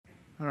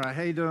All right,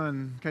 how you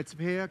doing? Kei te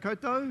pēhea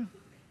koutou?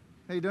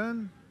 How you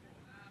doing?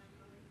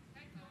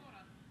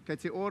 Kei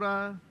te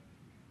ora,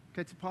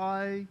 kei te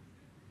pai,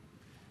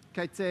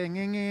 kei te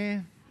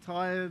ngenge,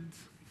 tired,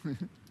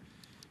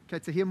 kei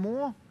te hear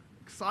more,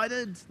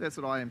 excited. That's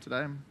what I am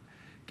today.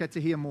 Kei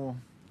te hear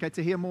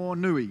more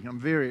nui. I'm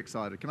very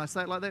excited. Can I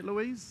say it like that,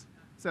 Louise?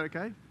 Is that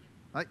okay?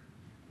 Right.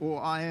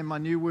 Or my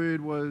new word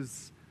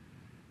was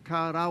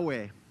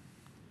karawe.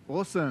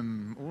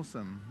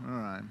 Awesome. All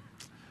right.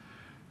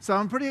 So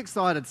I'm pretty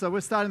excited. So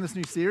we're starting this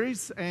new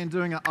series and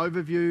doing an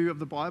overview of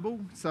the Bible.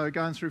 So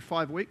going through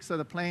 5 weeks. So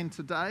the plan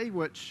today,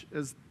 which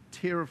is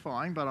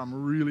terrifying, but I'm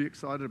really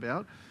excited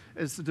about,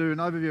 is to do an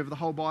overview of the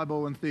whole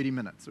Bible in 30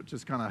 minutes, which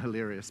is kind of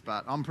hilarious,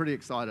 but I'm pretty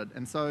excited.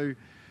 And so,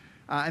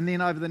 and then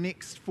over the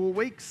next 4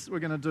 weeks, we're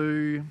going to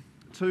do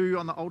 2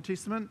 on the Old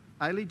Testament.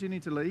 Ailey, do you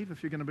need to leave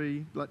if you're going to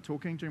be like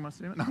talking during my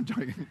sermon? No, I'm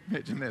joking.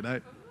 Imagine that, eh?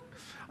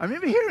 I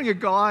remember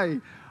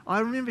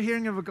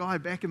hearing of a guy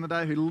back in the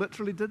day who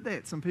literally did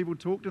that. Some people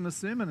talked in a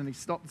sermon and he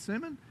stopped the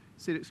sermon,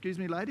 said, "Excuse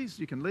me, ladies,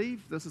 you can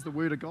leave. This is the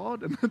word of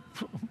God." And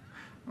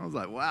I was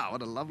like, wow,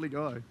 what a lovely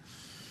guy.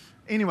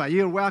 Anyway,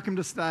 you're welcome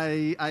to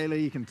stay,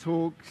 Ailey. You can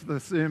talk the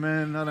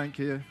sermon. I don't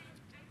care.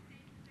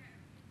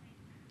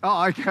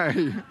 Oh,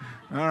 okay.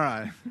 All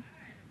right.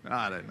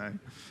 I don't know.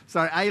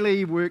 So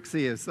Ailey works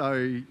here,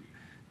 so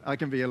I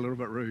can be a little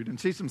bit rude. And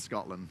she's from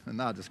Scotland, and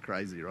they're just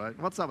crazy, right?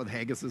 What's up with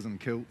haggises and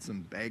kilts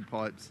and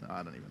bagpipes?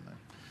 I don't even know.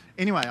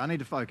 Anyway, I need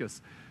to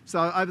focus.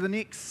 So over the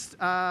next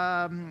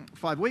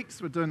 5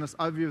 weeks, we're doing this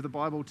overview of the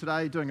Bible.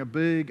 Today, doing a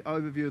big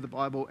overview of the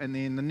Bible, and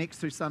then the next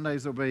 2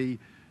 Sundays will be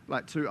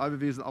like 2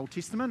 overviews of the Old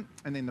Testament,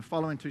 and then the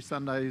following 2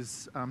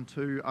 Sundays,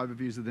 2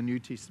 overviews of the New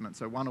Testament.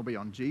 So one will be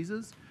on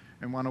Jesus,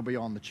 and one will be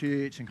on the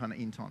church and kind of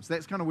end times. So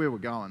that's kind of where we're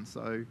going.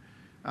 So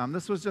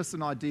this was just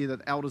an idea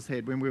that elders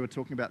had when we were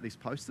talking about these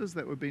posters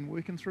that we've been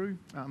working through.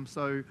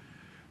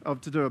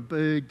 To do a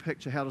big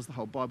picture, how does the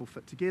whole Bible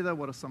fit together?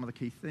 What are some of the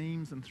key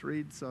themes and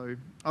threads? So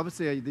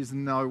obviously there's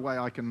no way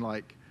I can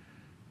like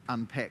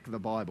unpack the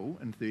Bible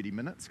in 30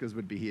 minutes because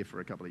we'd be here for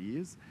a couple of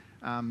years.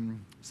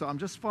 So I'm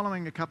just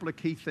following a couple of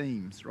key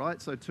themes, right?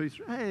 So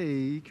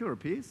hey, kia ora,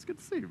 Pierce. Good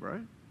to see you,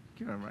 bro.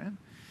 Kia ora,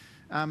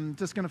 man.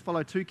 Just going to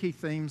follow 2 key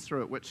themes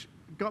through it, which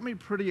got me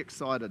pretty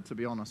excited, to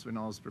be honest, when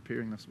I was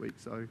preparing this week.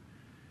 So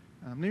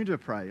let me do a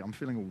pray. I'm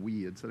feeling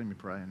weird, so let me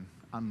pray and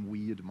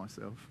unweird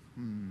myself.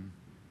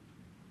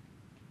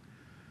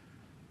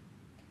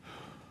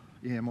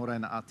 Yeah,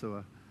 morena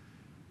atua.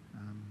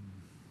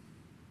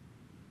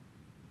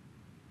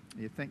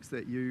 Thanks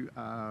that you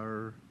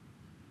are,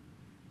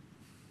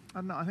 I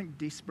don't know, I think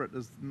desperate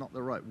is not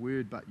the right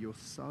word, but you're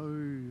so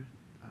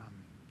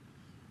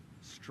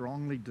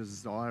strongly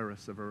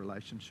desirous of a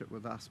relationship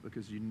with us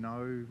because you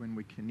know when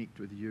we connect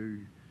with you,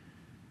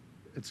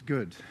 it's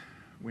good.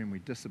 When we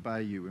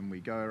disobey you, when we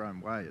go our own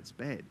way, it's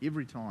bad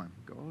every time,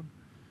 God.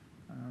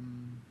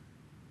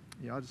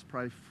 I just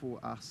pray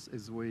for us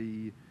as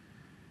we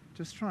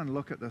just try and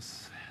look at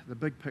this, the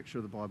big picture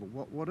of the Bible.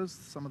 What is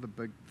some of the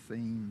big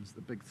themes,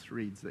 the big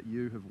threads that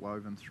you have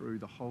woven through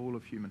the whole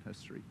of human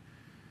history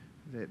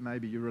that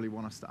maybe you really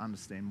want us to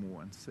understand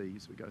more and see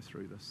as we go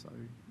through this? So,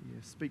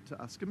 speak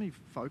to us. Give me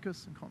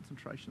focus and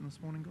concentration this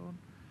morning, God.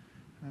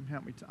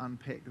 Help me to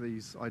unpack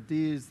these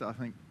ideas that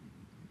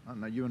I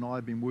know you and I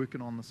have been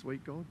working on this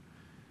week, God,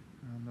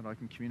 that I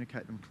can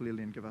communicate them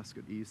clearly and give us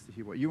good ears to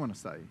hear what you want to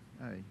say.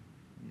 Hey,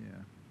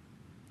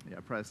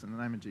 I pray this in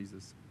the name of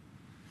Jesus.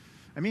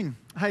 Amen.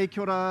 Hey,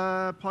 kia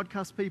ora,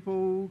 podcast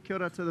people. Kia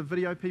ora to the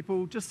video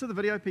people. Just to the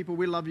video people,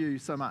 we love you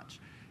so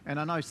much. And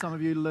I know some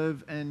of you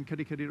live in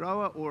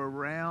Kirikiriroa or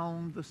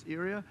around this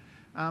area.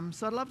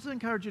 So I'd love to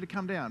encourage you to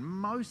come down.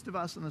 Most of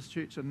us in this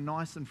church are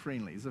nice and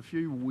friendly. There's a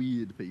few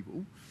weird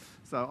people.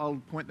 So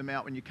I'll point them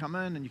out when you come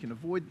in and you can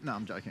avoid... No,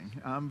 I'm joking.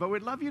 But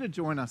we'd love you to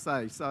join us,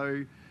 eh?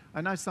 So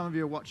I know some of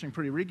you are watching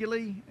pretty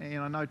regularly, and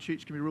I know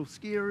church can be real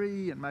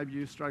scary, and maybe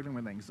you're struggling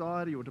with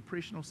anxiety or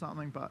depression or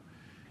something, but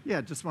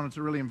just wanted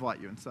to really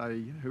invite you and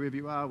say, whoever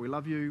you are, we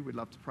love you, we'd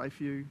love to pray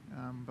for you,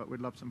 but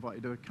we'd love to invite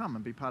you to come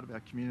and be part of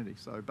our community.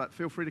 So, but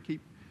feel free to keep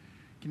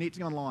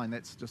connecting online.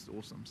 That's just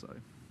awesome. So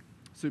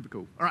super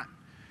cool. All right.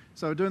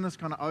 So we're doing this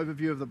kind of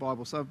overview of the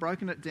Bible. So I've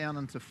broken it down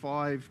into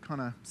 5 kind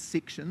of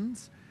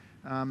sections,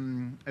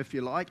 if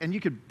you like, and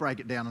you could break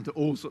it down into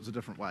all sorts of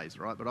different ways,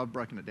 right? But I've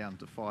broken it down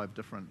into 5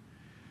 different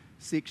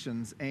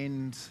sections.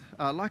 And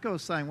like I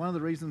was saying, one of the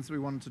reasons we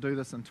wanted to do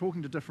this and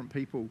talking to different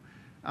people,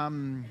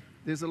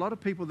 there's a lot of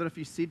people that if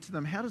you said to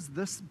them, how does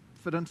this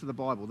fit into the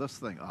Bible, this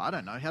thing? Oh, I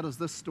don't know. How does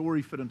this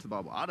story fit into the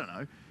Bible? I don't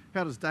know.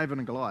 How does David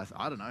and Goliath?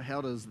 I don't know.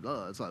 How does,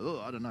 it's like,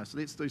 I don't know. So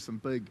let's do some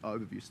big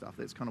overview stuff.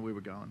 That's kind of where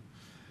we're going.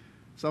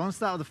 So I want to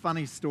start with a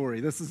funny story.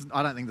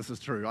 I don't think this is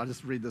true. I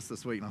just read this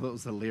week and I thought it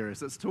was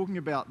hilarious. It's talking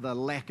about the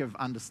lack of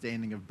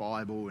understanding of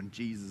Bible and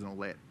Jesus and all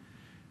that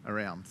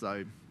around.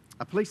 So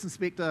a police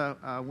inspector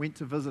went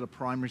to visit a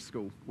primary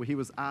school where he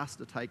was asked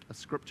to take a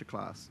scripture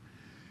class.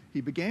 He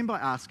began by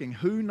asking,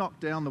 who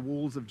knocked down the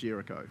walls of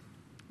Jericho?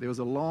 There was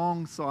a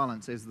long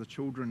silence as the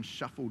children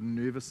shuffled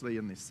nervously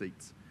in their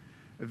seats.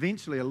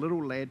 Eventually, a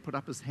little lad put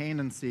up his hand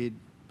and said,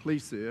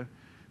 please, sir,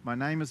 My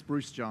name is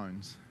Bruce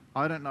Jones.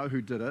 I don't know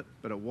who did it,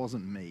 but it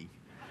wasn't me.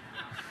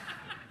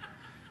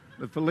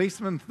 The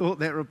policeman thought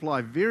that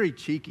reply very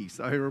cheeky,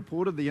 so he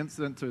reported the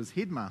incident to his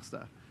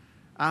headmaster.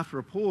 After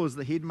a pause,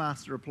 the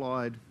headmaster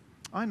replied,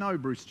 I know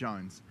Bruce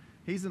Jones.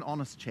 He's an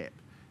honest chap.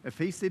 If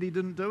he said he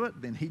didn't do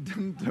it, then he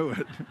didn't do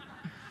it.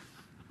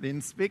 The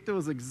inspector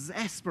was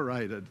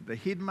exasperated. The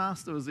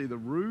headmaster was either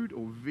rude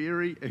or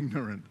very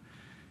ignorant.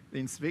 The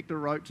inspector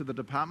wrote to the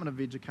Department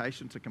of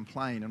Education to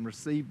complain and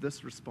received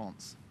this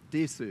response.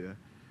 Dear sir,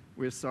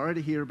 we're sorry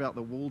to hear about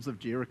the walls of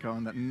Jericho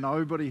and that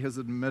nobody has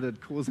admitted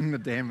causing the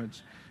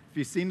damage. If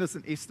you send us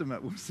an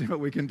estimate, we'll see what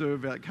we can do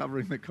about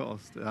covering the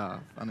cost.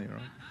 Funny,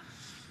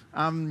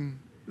 right?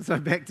 So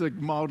back to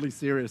mildly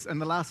serious. In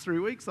the last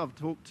 2 weeks, I've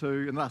talked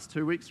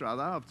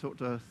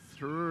to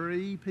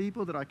 3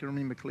 people that I can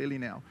remember clearly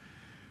now,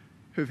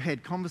 who've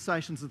had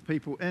conversations with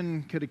people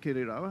in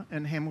Kirikiriroa,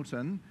 in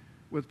Hamilton,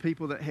 with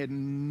people that had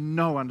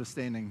no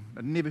understanding.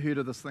 They'd never heard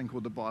of this thing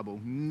called the Bible,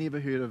 never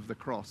heard of the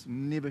cross,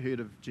 never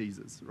heard of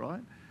Jesus, right?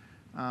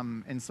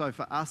 And so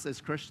for us as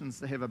Christians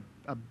to have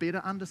a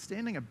better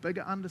understanding, a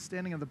bigger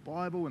understanding of the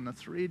Bible and the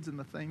threads and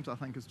the themes, I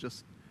think is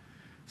just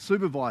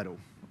super vital,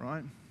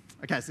 right?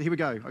 Okay, so here we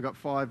go. I got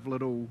 5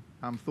 little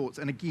thoughts.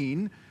 And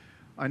again,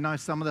 I know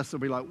some of this will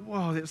be like,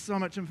 whoa, that's so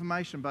much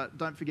information, but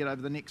don't forget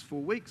over the next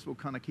 4 weeks, we'll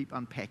kind of keep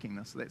unpacking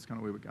this. So that's kind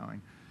of where we're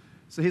going.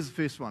 So here's the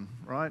first one,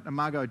 right?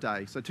 Imago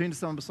Dei. So turn to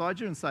someone beside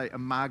you and say,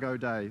 Imago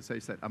Dei. So you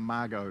say,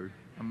 Imago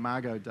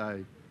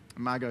Dei,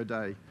 Imago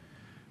Dei.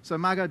 So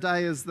Imago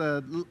Dei is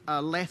the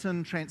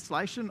Latin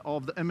translation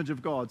of the image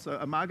of God. So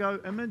Imago,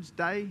 image,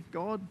 Dei,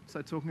 God.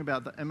 So talking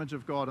about the image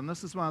of God. And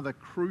this is one of the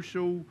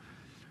crucial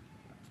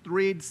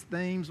threads,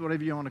 themes,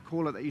 whatever you want to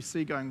call it, that you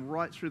see going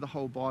right through the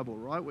whole Bible,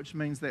 right? Which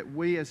means that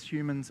we as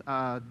humans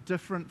are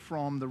different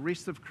from the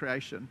rest of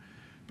creation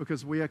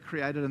because we are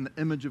created in the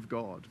image of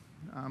God.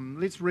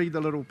 Let's read the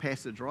little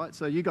passage, right?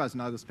 So you guys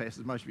know this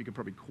passage. Most of you could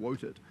probably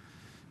quote it.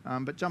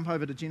 But jump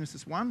over to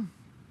Genesis 1,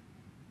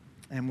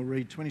 and we'll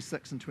read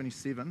 26 and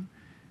 27.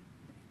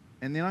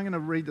 And then I'm going to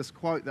read this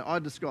quote that I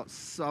just got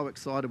so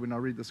excited when I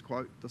read this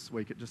quote this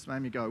week. It just made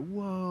me go,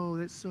 whoa,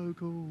 that's so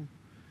cool.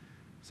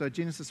 So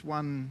Genesis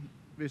 1,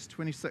 verse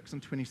 26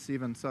 and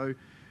 27. So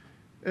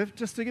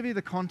just to give you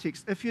the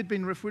context, if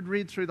we'd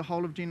read through the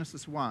whole of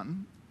Genesis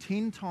 1,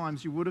 10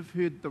 times you would have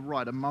heard the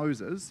writer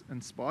Moses,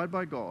 inspired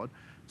by God,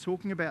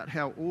 talking about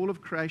how all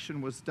of creation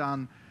was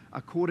done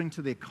according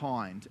to their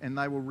kind, and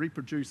they will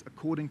reproduce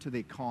according to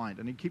their kind.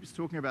 And he keeps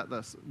talking about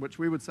this, which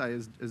we would say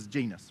is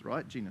genus,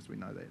 right? Genus, we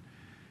know that.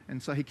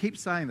 And so he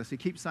keeps saying this,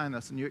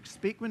 and you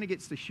expect when it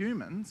gets to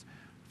humans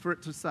for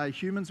it to say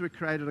humans were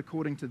created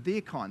according to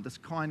their kind, this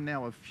kind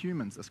now of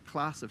humans, this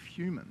class of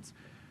humans.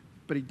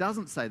 But he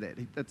doesn't say that.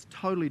 It's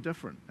totally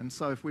different. And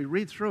so if we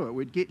read through it,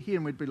 we'd get here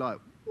and we'd be like,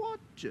 what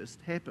just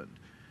happened?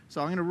 So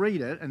I'm going to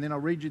read it, and then I'll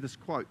read you this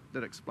quote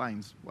that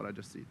explains what I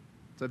just said.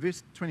 So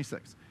verse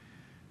 26.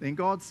 Then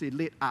God said,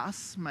 let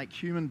us make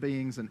human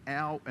beings in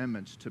our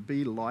image to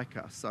be like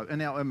us. So in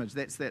our image,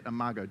 that's that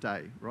Imago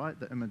Dei, right?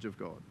 The image of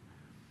God.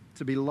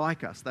 To be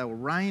like us. They will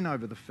reign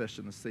over the fish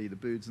in the sea, the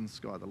birds in the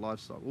sky, the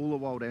livestock, all the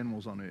wild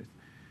animals on earth,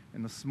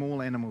 and the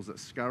small animals that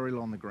scurry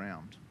along the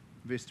ground.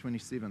 Verse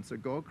 27. So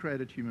God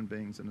created human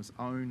beings in his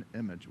own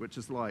image, which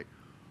is like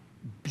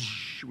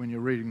when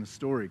you're reading the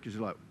story, because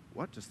you're like,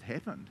 what just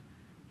happened?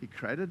 He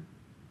created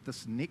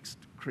this next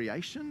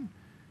creation?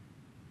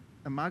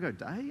 Imago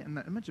Dei, in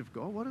the image of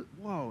God?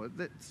 Whoa,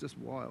 that's just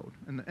wild.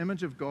 In the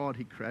image of God,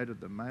 he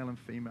created them, male and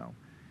female.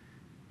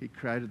 He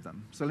created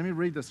them. So let me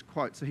read this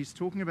quote. So he's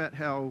talking about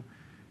how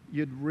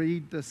you'd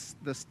read this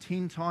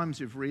 10 times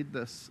you've read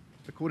this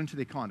according to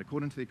their kind,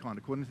 according to their kind,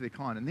 according to their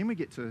kind. And then we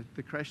get to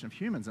the creation of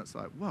humans, and it's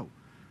like, whoa,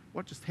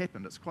 what just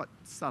happened? It's quite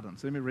sudden.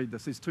 So let me read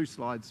this. There's 2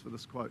 slides for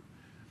this quote.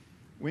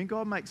 When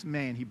God makes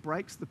man, he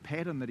breaks the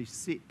pattern that he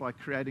set by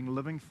creating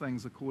living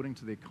things according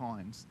to their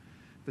kinds.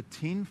 The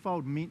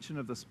 10-fold mention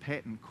of this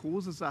pattern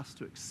causes us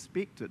to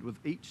expect it with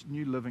each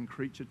new living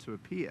creature to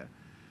appear.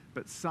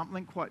 But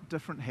something quite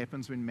different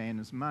happens when man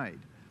is made.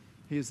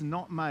 He is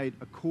not made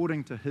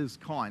according to his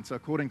kind, so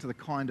according to the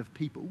kind of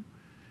people.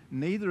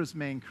 Neither is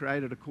man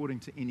created according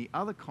to any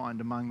other kind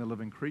among the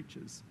living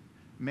creatures.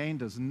 Man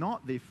does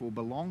not, therefore,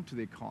 belong to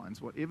their kinds,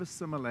 whatever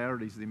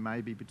similarities there may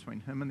be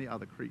between him and the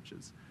other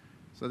creatures.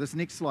 So this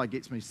next slide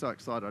gets me so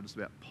excited, I just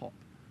about pop.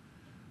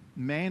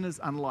 Man is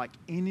unlike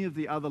any of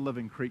the other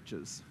living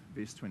creatures,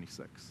 verse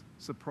 26.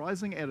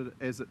 Surprising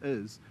as it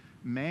is,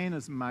 man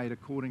is made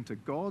according to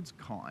God's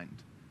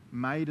kind,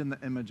 made in the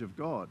image of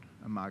God,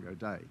 Imago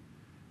Dei.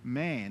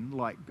 Man,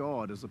 like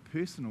God, is a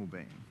personal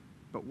being.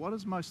 But what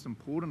is most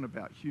important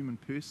about human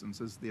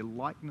persons is their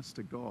likeness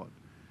to God.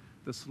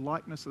 This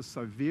likeness is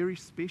so very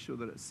special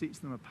that it sets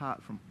them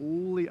apart from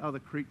all the other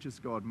creatures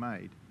God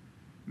made.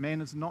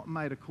 Man is not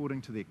made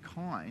according to their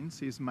kinds,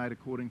 he is made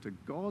according to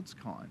God's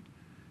kind.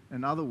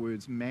 In other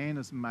words, man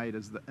is made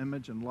as the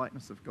image and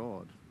likeness of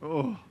God.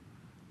 Oh,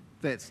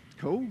 that's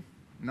cool.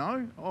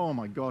 No? Oh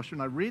my gosh,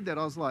 when I read that,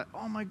 I was like,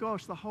 oh my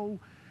gosh, the whole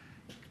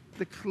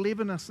the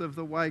cleverness of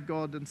the way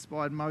God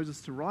inspired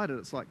Moses to write it.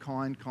 It's like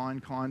kind,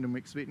 kind, kind, and we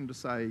expect him to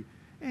say,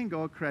 and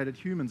God created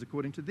humans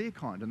according to their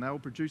kind, and they will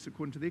produce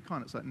according to their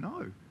kind. It's like,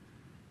 no,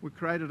 we're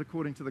created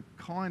according to the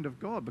kind of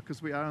God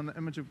because we are in the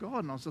image of God.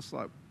 And I was just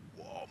like,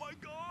 oh my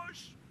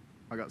gosh.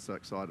 I got so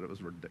excited, it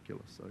was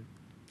ridiculous. So,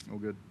 all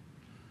good.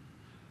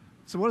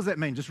 So what does that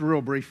mean? Just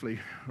real briefly,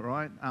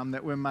 right?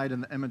 That we're made in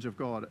the image of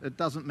God. It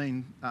doesn't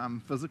mean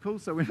physical.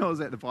 So when I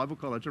was at the Bible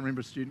college, I remember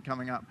a student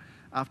coming up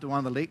after one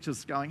of the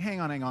lectures going, hang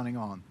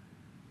on.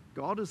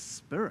 God is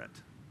spirit.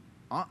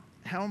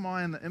 How am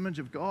I in the image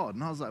of God?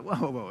 And I was like,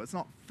 whoa, it's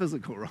not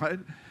physical, right?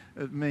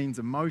 It means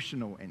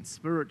emotional and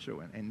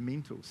spiritual and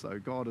mental. So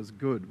God is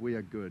good, we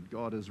are good.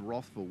 God is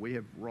wrathful, we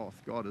have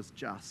wrath. God is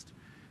just,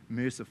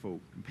 merciful,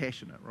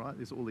 compassionate, right?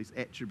 There's all these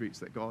attributes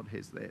that God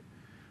has that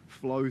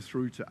flow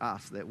through to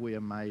us, that we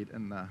are made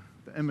in the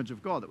image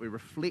of God, that we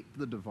reflect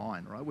the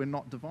divine, right? We're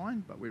not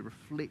divine, but we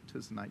reflect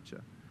his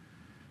nature.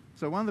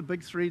 So one of the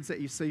big threads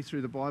that you see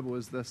through the Bible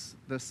is this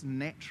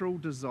natural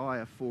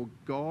desire for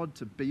God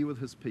to be with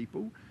his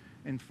people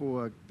and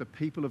for the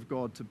people of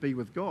God to be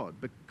with God.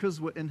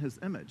 Because we're in his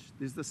image,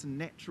 there's this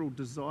natural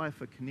desire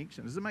for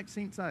connection. Does it make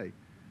sense, eh?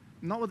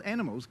 Not with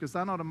animals, because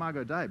they're not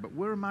Imago Dei, but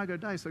we're Imago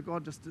Dei, so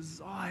God just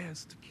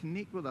desires to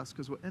connect with us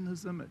because we're in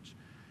his image.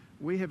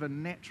 We have a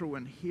natural,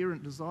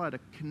 inherent desire to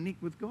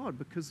connect with God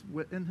because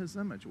we're in his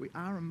image. We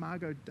are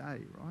Imago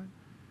Dei, right?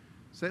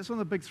 So that's one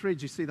of the big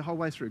threads you see the whole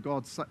way through.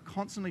 God's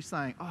constantly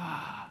saying,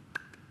 I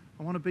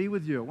want to be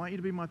with you. I want you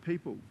to be my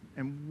people.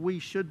 And we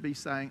should be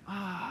saying,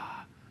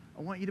 I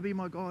want you to be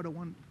my God. I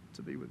want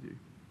to be with you.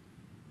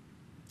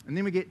 And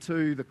then we get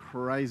to the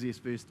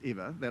craziest verse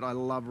ever that I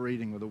love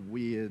reading with a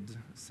weird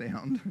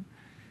sound.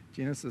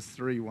 Genesis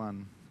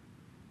 3:1.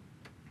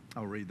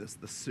 I'll read this.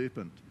 The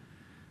serpent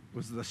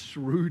was the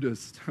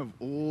shrewdest of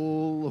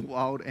all the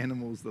wild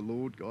animals the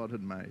Lord God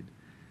had made.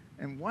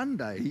 And one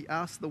day he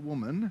asked the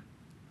woman,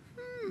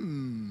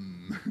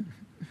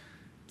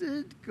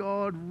 did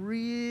God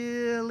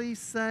really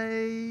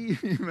say?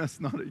 He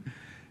must not.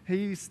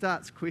 He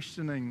starts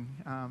questioning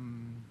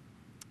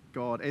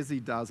God as he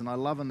does. And I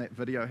love in that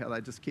video how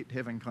they just kept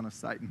having kind of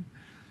Satan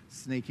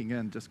sneaking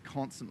in just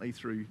constantly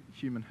through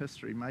human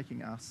history,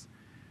 making us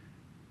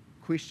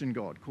question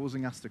God,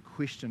 causing us to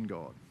question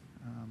God.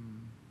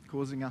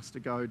 Causing us to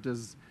go,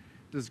 does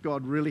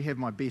God really have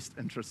my best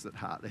interests at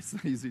heart? That's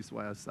the easiest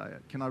way I say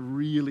it. Can I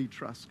really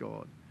trust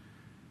God?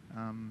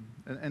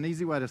 An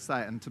easy way to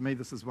say it, and to me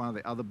this is one of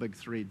the other big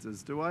threads,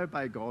 is do I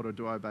obey God or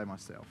do I obey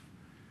myself?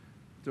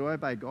 Do I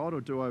obey God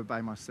or do I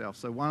obey myself?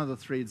 So one of the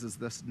threads is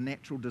this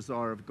natural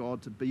desire of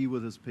God to be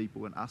with his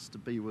people and us to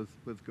be with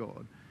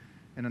God.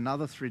 And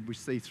another thread we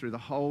see through the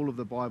whole of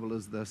the Bible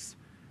is this,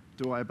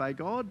 do I obey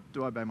God?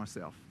 Do I obey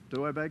myself?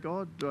 Do I obey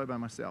God? Do I obey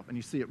myself? And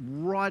you see it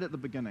right at the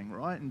beginning,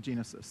 right in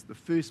Genesis. The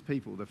first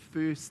people, the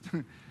first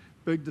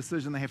big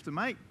decision they have to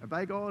make,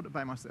 obey God,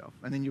 obey myself.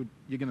 And then you're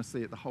going to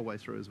see it the whole way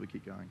through as we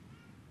keep going.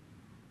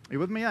 Are you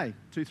with me, eh?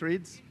 2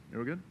 threads? You're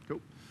all good? Cool.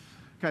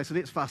 Okay, so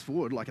let's fast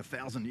forward like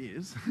 1,000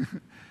 years.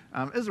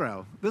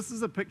 Israel. This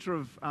is a picture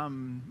of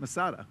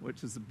Masada,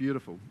 which is a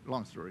beautiful,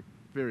 long story,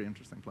 very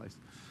interesting place.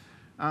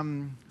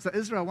 So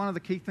Israel, one of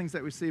the key things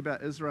that we see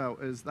about Israel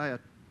is they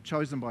are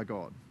chosen by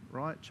God.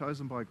 Right?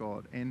 Chosen by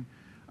God. And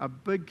a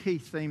big key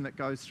theme that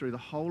goes through the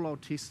whole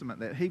Old Testament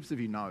that heaps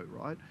of you know,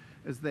 right,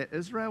 is that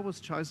Israel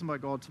was chosen by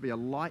God to be a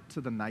light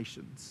to the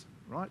nations,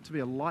 right? To be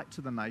a light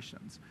to the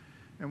nations.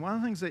 And one of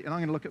the things that, and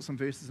I'm going to look at some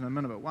verses in a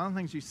minute, but one of the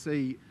things you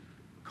see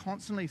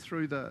constantly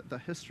through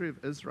the history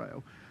of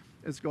Israel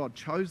is God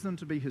chose them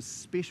to be his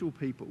special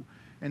people,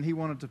 and he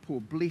wanted to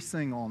pour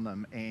blessing on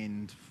them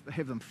and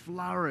have them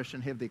flourish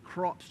and have their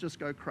crops just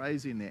go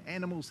crazy and their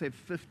animals have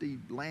 50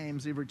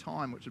 lambs every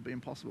time, which would be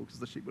impossible because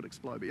the sheep would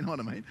explode, but you know what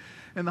I mean?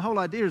 And the whole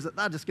idea is that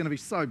they're just going to be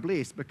so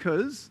blessed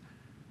because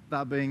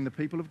they're being the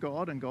people of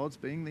God and God's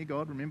being their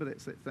God. Remember,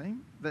 that's that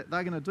theme, that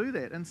they're going to do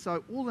that. And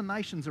so all the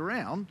nations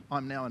around,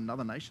 I'm now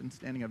another nation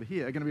standing over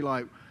here, are going to be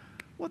like,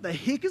 what the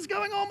heck is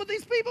going on with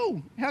these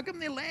people? How come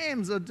their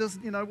lambs are just,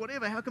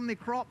 whatever? How come their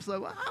crops are,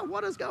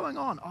 what is going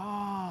on?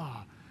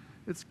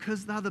 It's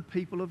because they're the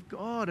people of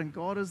God and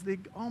God is their,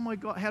 oh my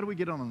God, how do we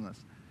get on this?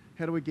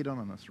 How do we get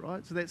on this,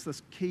 right? So that's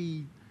this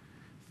key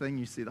thing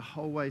you see the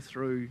whole way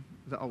through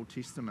the Old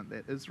Testament,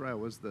 that Israel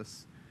was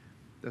this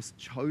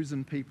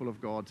chosen people of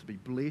God to be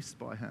blessed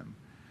by him.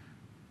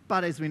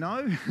 But as we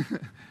know,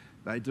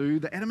 they do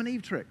the Adam and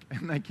Eve trick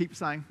and they keep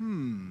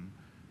saying,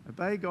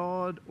 obey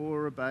God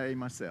or obey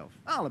myself?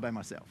 I'll obey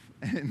myself.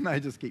 And they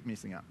just keep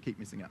messing up.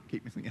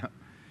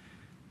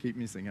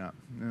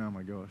 Oh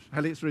my gosh. Hey,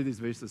 let's read these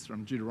verses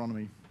from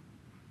Deuteronomy.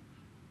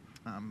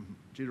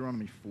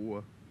 Deuteronomy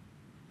 4.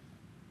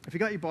 If you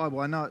got your Bible,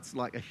 I know it's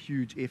like a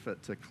huge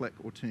effort to click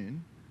or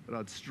turn, but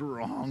I'd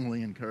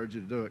strongly encourage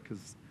you to do it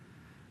because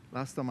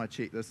last time I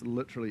checked, this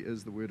literally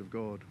is the Word of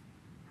God.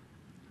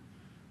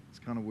 It's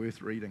kind of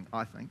worth reading,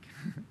 I think.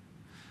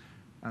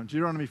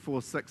 Deuteronomy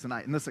 4, 6 and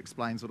 8, and this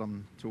explains what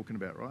I'm talking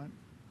about, right?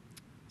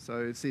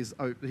 So it says,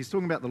 he's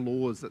talking about the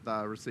laws that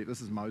they're receiving.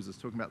 This is Moses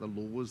talking about the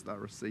laws they're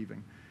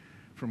receiving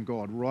from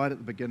God right at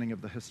the beginning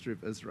of the history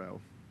of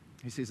Israel.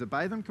 He says,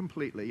 obey them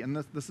completely, and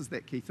this is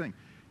that key thing.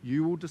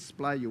 You will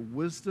display your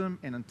wisdom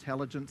and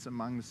intelligence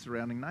among the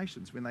surrounding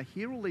nations. When they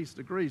hear all these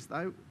decrees,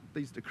 they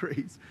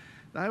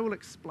will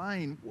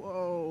explain,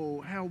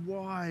 whoa, how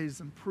wise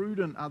and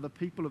prudent are the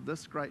people of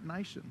this great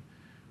nation.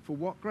 For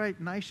what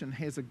great nation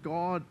has a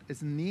God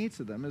as near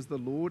to them as the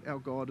Lord our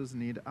God is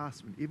near to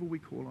us whenever we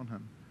call on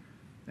him?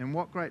 And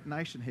what great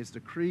nation has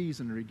decrees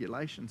and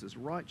regulations as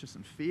righteous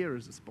and fair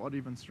as this body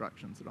of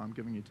instructions that I'm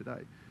giving you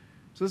today?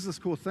 So this is this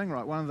core thing,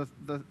 right? One of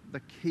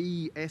the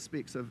key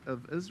aspects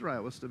of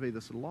Israel is to be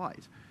this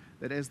light,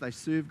 that as they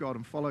serve God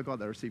and follow God,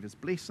 they receive his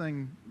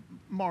blessing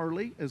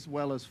morally as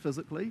well as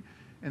physically,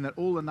 and that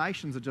all the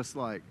nations are just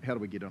like, how do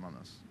we get in on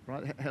this,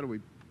 right? How do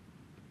we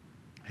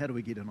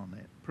get in on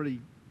that?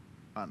 Pretty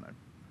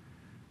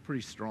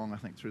strong, I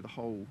think, through the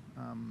whole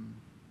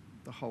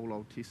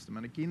Old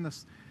Testament. Again,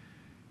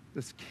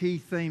 this key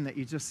theme that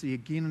you just see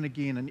again and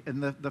again,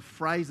 and the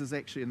phrase is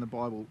actually in the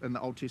Bible, in the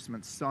Old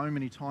Testament, so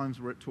many times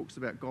where it talks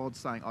about God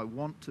saying, I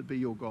want to be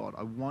your God.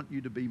 I want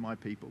you to be my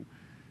people.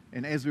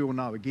 And as we all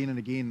know, again and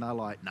again, they're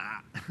like,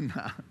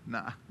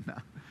 nah.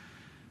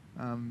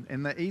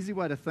 And the easy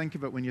way to think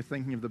of it when you're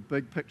thinking of the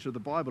big picture of the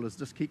Bible is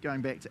just keep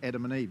going back to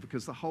Adam and Eve,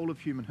 because the whole of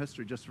human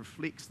history just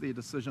reflects their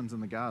decisions in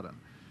the garden.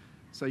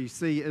 So you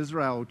see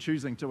Israel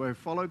choosing to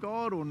follow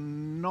God or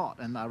not,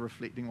 and they're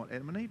reflecting what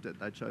Adam and Eve did.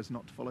 They chose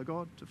not to follow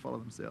God, to follow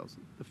themselves.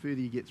 The further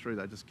you get through,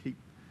 they just keep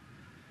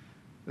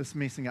this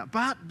messing up.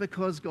 But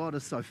because God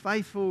is so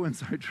faithful and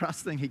so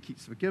trusting, he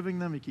keeps forgiving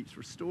them, he keeps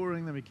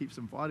restoring them, he keeps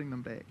inviting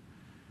them back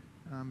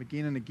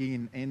again and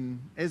again. And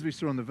as we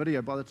saw in the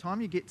video, by the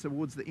time you get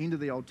towards the end of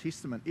the Old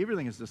Testament,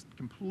 everything is just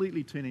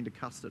completely turning to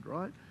custard,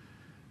 right?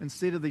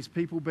 Instead of these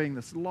people being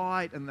this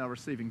light and they're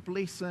receiving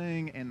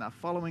blessing and they're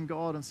following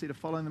God instead of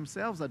following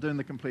themselves, they're doing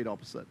the complete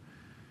opposite.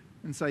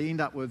 And so you end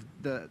up with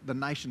the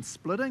nation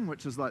splitting,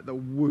 which is like the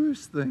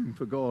worst thing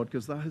for God,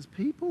 because they're his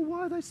people.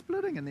 Why are they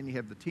splitting? And then you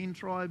have the 10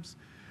 tribes,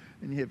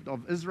 and you have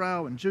of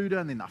Israel and Judah,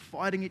 and then they're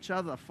fighting each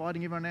other, they're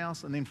fighting everyone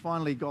else, and then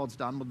finally God's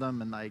done with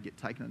them and they get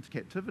taken into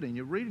captivity. And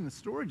you're reading the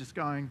story just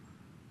going,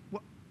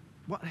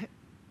 what?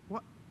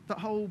 The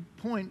whole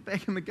point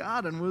back in the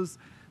garden was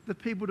the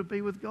people to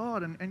be with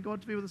God and God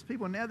to be with his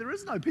people. And now there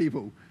is no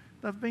people.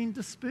 They've been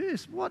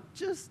dispersed. How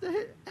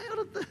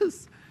did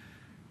this?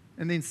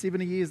 And then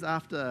 70 years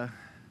after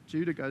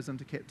Judah goes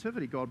into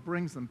captivity, God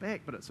brings them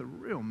back, but it's a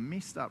real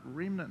messed up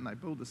remnant, and they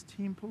build this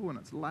temple, and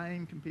it's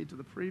lame compared to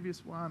the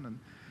previous one. And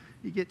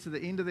you get to the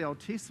end of the Old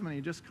Testament,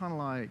 and you're just kind of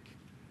like,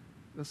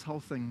 this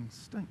whole thing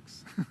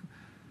stinks.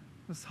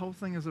 This whole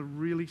thing is a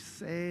really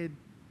sad,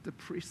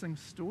 depressing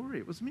story.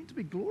 It was meant to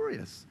be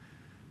glorious.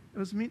 It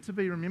was meant to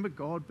be, remember,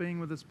 God being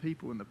with his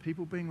people and the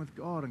people being with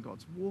God, and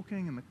God's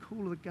walking in the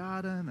cool of the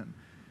garden and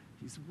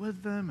he's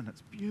with them and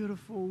it's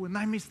beautiful, and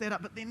they messed that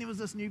up. But then there was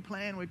this new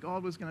plan where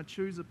God was going to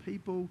choose a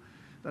people.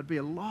 They'd be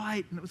a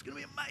light and it was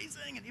going to be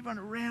amazing, and everyone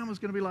around was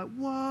going to be like,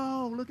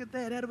 whoa, look at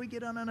that. How do we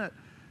get in it?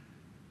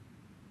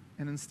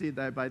 And instead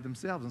they obeyed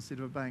themselves instead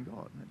of obeying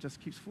God. And it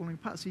just keeps falling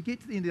apart. So you get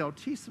to the end of the Old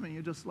Testament and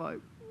you're just like,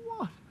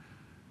 what?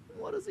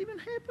 What has even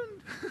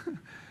happened?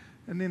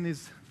 And then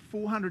there's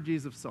 400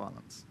 years of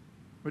silence,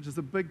 which is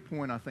a big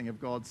point, I think, of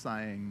God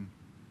saying,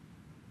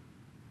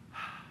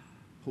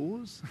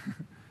 pause,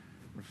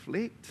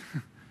 reflect.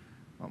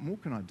 What more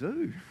can I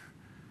do?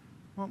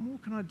 What more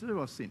can I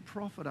do? I've sent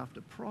prophet after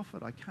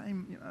prophet. I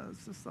came,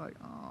 it's just like,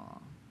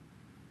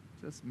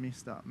 just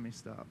messed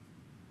up.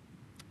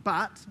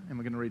 But, and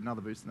we're going to read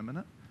another verse in a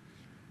minute,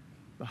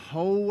 the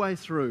whole way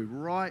through,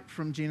 right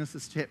from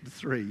Genesis chapter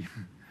 3,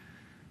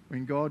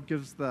 when God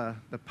gives the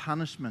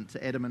punishment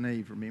to Adam and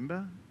Eve,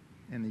 remember?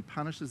 And he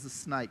punishes the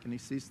snake, and he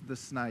says to the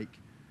snake,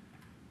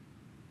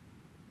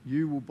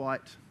 you will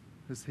bite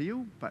his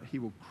heel, but he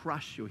will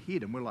crush your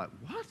head. And we're like,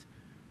 what?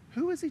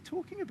 Who is he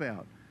talking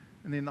about?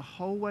 And then the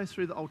whole way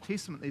through the Old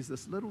Testament, there's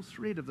this little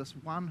thread of this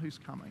one who's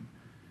coming.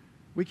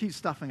 We keep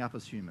stuffing up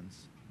as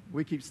humans.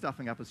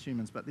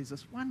 But there's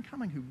this one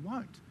coming who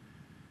won't.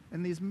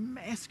 And there's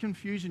mass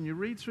confusion. You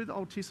read through the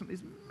Old Testament,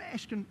 there's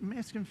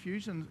mass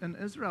confusion in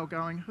Israel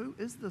going, who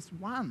is this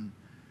one?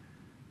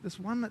 This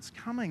one that's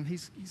coming,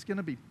 he's going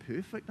to be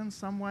perfect in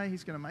some way.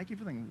 He's going to make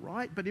everything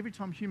right. But every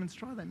time humans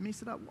try, they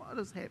mess it up. What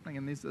is happening?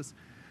 And there's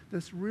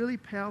this really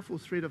powerful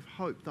thread of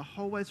hope the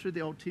whole way through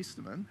the Old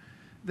Testament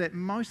that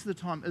most of the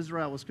time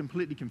Israel was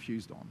completely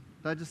confused on.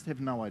 They just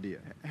have no idea.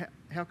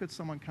 How could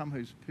someone come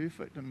who's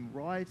perfect and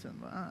right?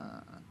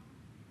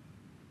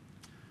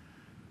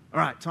 All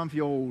right, time for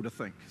you all to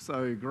think.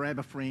 So grab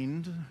a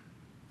friend,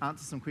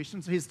 answer some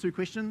questions. Here's 2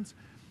 questions.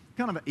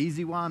 Kind of an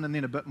easy one and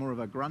then a bit more of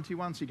a grunty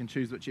one, so you can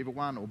choose whichever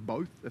one or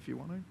both if you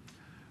want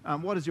to.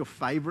 What is your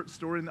favourite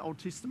story in the Old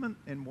Testament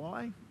and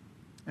why?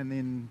 And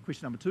then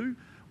question number 2,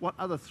 what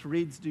other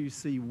threads do you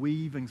see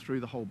weaving through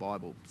the whole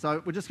Bible?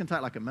 So we're just going to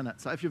take like a minute.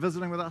 So if you're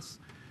visiting with us,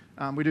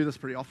 we do this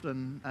pretty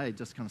often. Hey,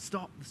 just kind of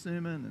stop the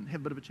sermon and have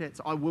a bit of a chat.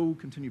 So I will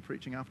continue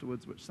preaching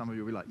afterwards, which some of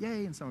you will be like,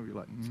 yay, and some of you are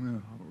like,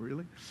 no,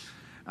 really?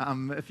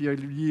 If you're,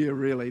 yeah,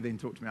 really, then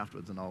talk to me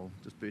afterwards and I'll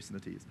just burst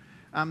into tears.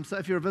 So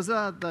if you're a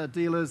visitor, the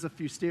deal is if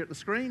you stare at the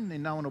screen,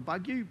 then no one will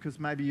bug you because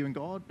maybe you and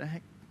God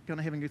are going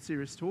to have a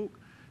serious talk.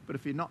 But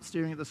if you're not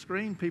staring at the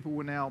screen, people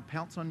will now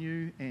pounce on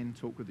you and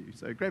talk with you.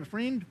 So grab a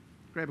friend,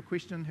 grab a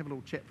question, have a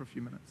little chat for a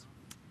few minutes.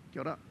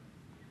 Kia ora.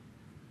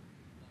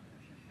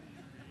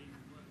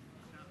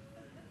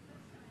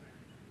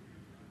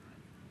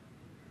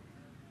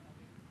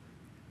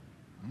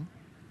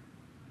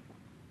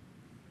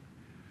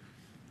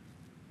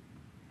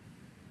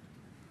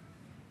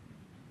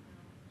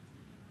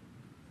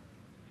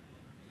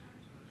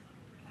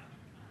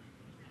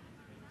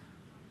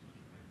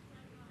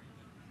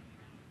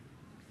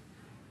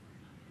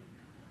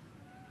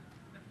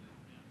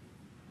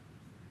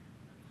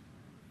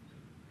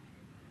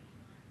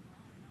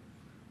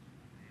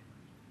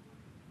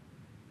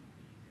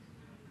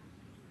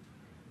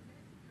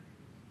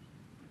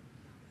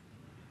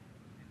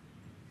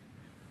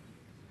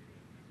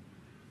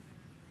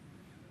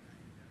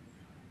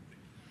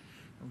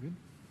 All good?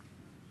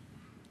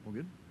 All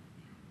good?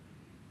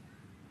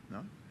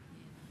 No?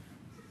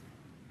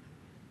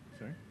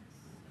 Sorry?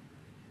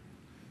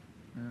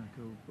 Yeah,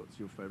 cool. What's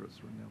your favourite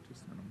story in the Old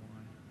Testament and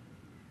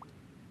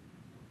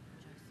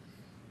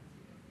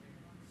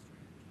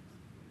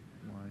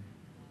why? Why?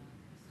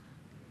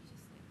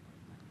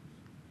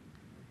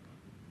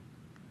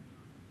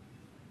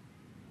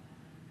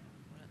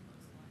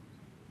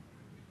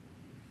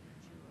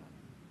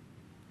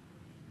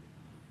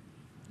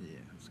 Yeah,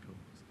 it's cool.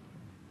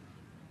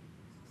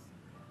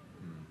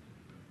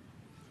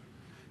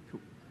 Cool.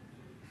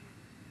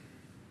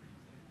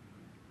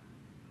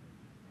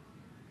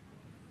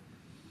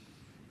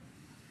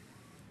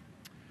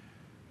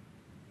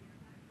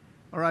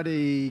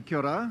 Alrighty, kia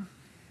ora.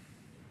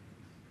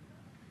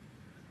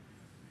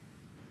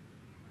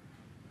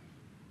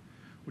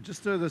 We'll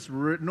just do this.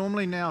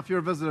 Normally now, if you're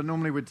a visitor,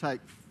 normally we'd take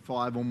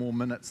 5 or more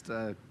minutes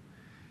to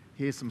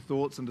hear some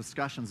thoughts and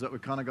discussions, that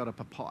we've kind of got a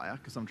papaya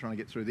because I'm trying to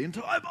get through the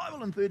entire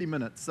Bible in 30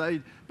 minutes. So,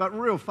 but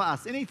real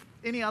fast.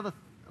 Any other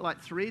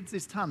like threads?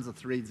 There's tons of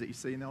threads that you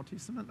see in the Old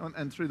Testament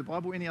and through the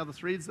Bible. Any other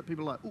threads that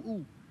people are like,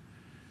 ooh.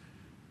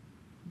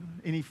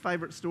 Any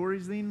favourite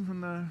stories then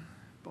from the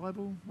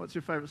Bible? What's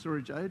your favourite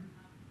story, Jade?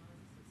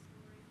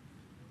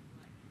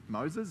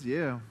 Moses,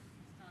 yeah.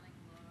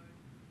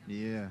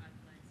 Yeah.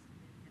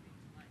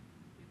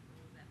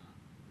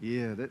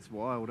 Yeah, that's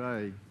wild,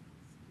 eh?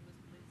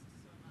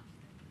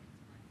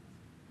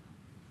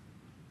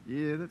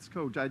 Yeah, that's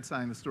cool. Jade's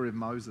saying the story of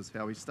Moses,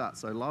 how he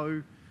starts so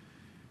low,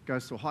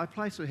 goes to a high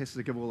place, so he has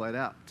to give all that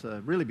out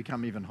to really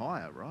become even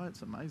higher, right?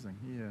 It's amazing,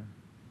 yeah.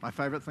 My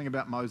favourite thing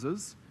about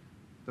Moses,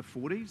 the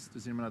 40s.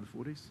 Does anyone know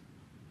the 40s?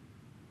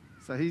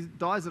 So he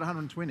dies at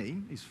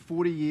 120. He's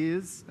 40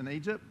 years in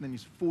Egypt, then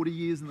he's 40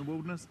 years in the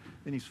wilderness,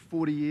 then he's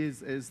 40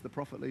 years as the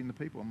prophet leading the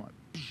people. I'm like,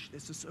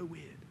 that's just so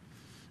weird.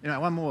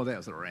 One more. That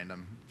was a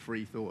random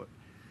free thought.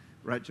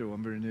 Rachel,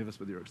 I'm very nervous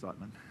with your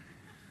excitement.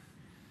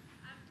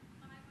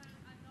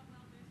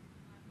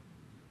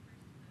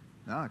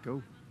 Ah,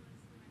 cool.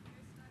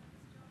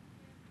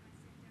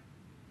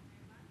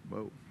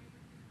 Whoa.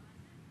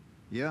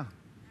 Yeah.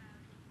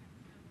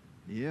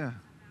 Yeah.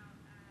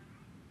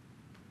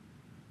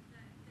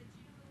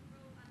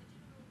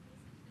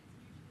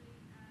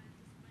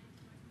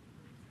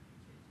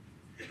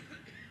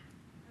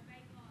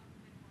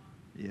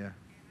 Yeah.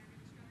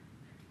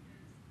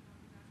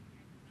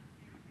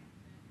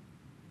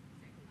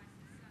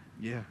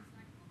 Yeah.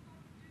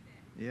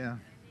 Yeah.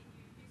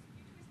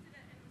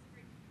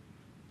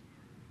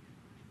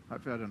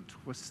 Hopefully I didn't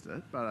twist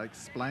it, but I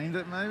explained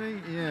it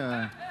maybe.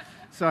 Yeah.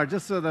 Sorry,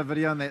 just saw the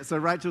video on that. So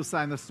Rachel's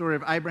saying the story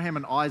of Abraham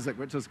and Isaac,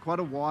 which is quite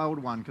a wild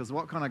one, because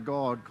what kind of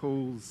God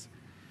calls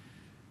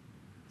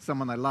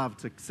someone they love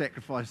to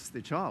sacrifice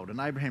their child? And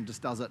Abraham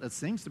just does it, it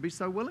seems to be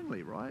so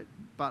willingly, right?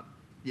 But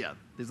yeah,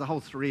 there's a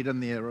whole thread in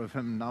there of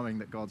him knowing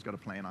that God's got a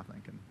plan, I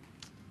think. And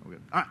all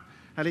good. All right,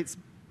 hey, let's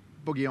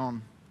boogie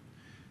on.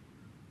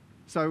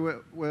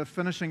 So we're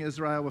finishing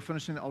Israel, we're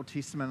finishing the Old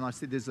Testament, and I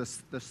said there's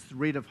this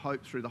thread of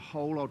hope through the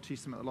whole Old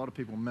Testament that a lot of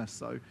people miss.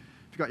 So if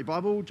you've got your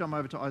Bible, jump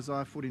over to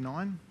Isaiah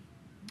 49,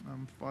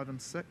 5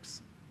 and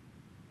 6.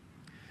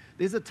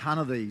 There's a ton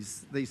of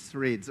these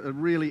threads. It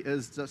really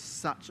is just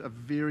such a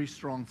very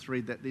strong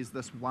thread that there's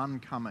this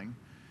one coming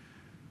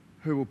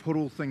who will put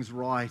all things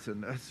right,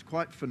 and it's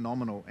quite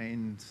phenomenal.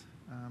 And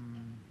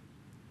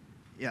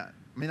yeah,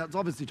 I mean, it's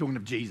obviously talking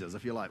of Jesus.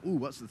 If you're like, ooh,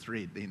 what's the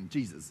thread? Then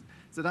Jesus.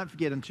 So don't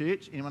forget in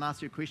church, anyone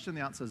asks you a question,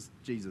 the answer is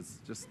Jesus.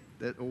 Just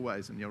that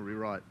always, and you'll be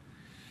right.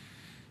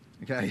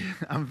 Okay,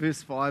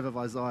 verse 5 of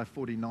Isaiah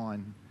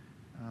 49.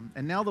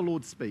 And now the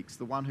Lord speaks,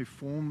 the one who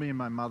formed me in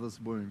my mother's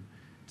womb,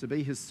 to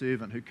be his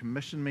servant, who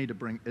commissioned me to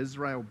bring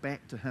Israel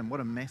back to him. What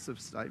a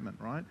massive statement,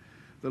 right?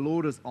 The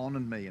Lord has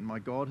honored me, and my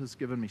God has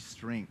given me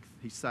strength.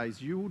 He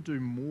says, you will do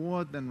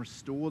more than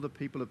restore the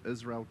people of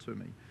Israel to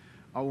me.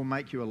 I will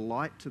make you a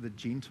light to the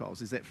Gentiles.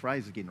 There's that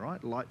phrase again,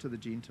 right? Light to the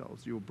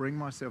Gentiles. You will bring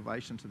my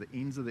salvation to the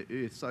ends of the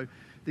earth. So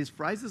there's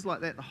phrases like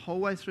that the whole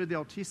way through the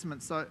Old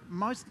Testament. So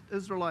most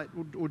Israelite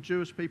or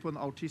Jewish people in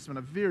the Old Testament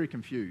are very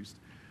confused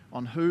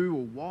on who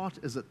or what.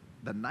 Is it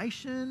the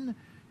nation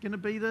going to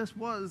be this?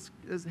 What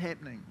is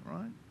happening,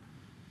 right?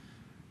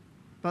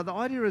 But the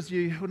idea is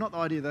not the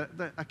idea,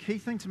 a key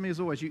thing to me is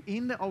always you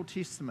end the Old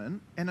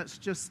Testament and it's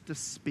just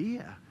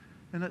despair.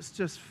 And it's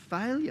just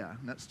failure,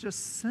 and it's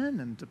just sin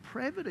and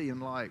depravity, and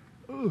like,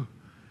 ugh.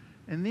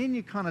 And then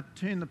you kind of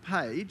turn the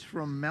page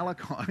from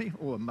Malachi,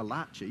 or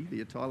Malachi, the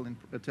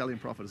Italian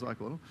prophet as I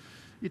call him.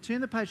 You turn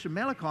the page from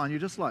Malachi and you're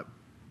just like,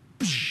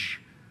 psh,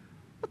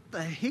 what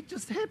the heck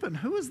just happened?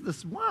 Who is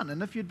this one?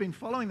 And if you'd been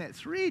following that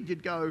thread,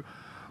 you'd go,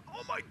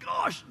 oh my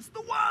gosh, it's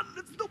the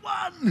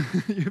one.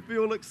 You'd be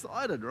all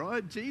excited,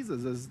 right?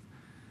 Jesus is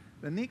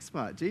the next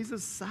part.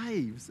 Jesus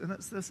saves, and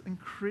it's this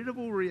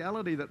incredible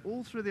reality that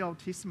all through the Old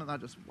Testament they're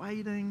just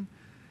waiting,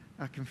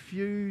 they're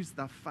confused,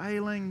 they're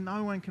failing.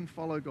 No one can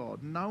follow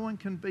God. No one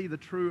can be the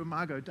true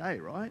Imago Dei,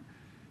 right?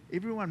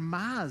 Everyone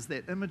mars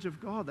that image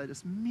of God. They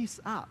just mess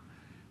up.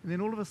 And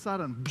then all of a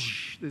sudden,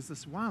 there's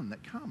this one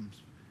that comes,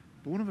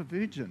 born of a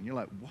virgin. You're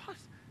like, what?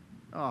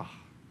 Oh,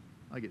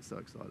 I get so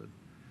excited.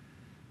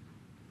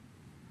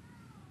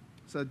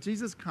 So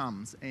Jesus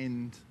comes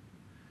and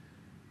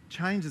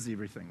changes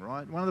everything,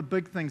 right? One of the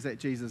big things that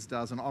Jesus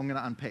does, and I'm going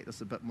to unpack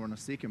this a bit more in a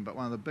second, but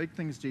one of the big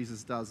things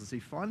Jesus does is he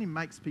finally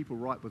makes people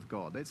right with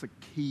God. That's a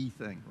key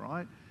thing,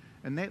 right?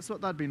 And that's what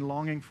they'd been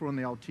longing for in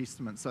the Old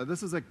Testament. So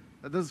this is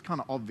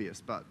kind of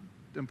obvious, but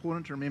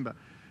important to remember.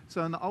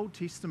 So in the Old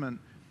Testament,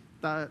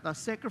 they're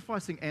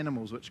sacrificing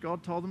animals, which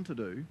God told them to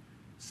do,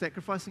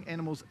 sacrificing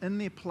animals in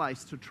their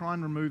place to try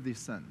and remove their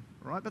sin,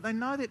 right? But they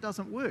know that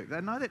doesn't work.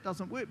 They know that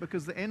doesn't work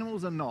because the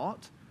animals are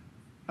not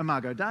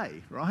Imago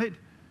Dei, right?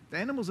 The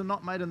animals are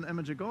not made in the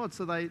image of God,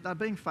 so they're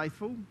being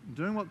faithful,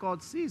 doing what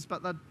God says,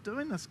 but they're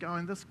doing this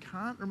going, this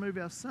can't remove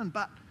our sin.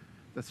 But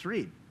the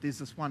thread, there's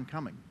this one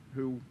coming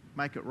who'll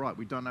make it right.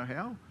 We don't know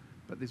how,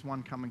 but there's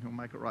one coming who'll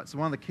make it right. So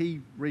one of the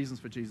key reasons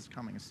for Jesus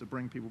coming is to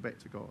bring people back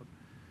to God.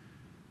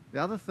 The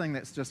other thing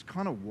that's just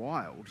kind of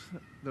wild,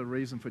 the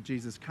reason for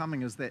Jesus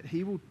coming, is that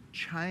he will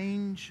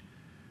change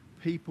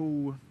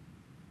people.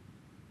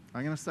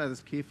 I'm going to say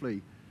this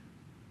carefully.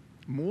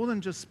 More than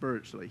just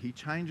spiritually, he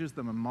changes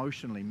them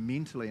emotionally,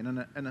 mentally,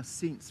 and in a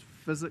sense,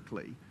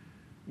 physically,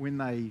 when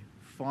they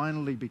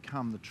finally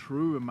become the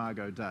true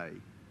Imago Dei,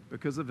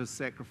 because of his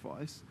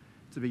sacrifice,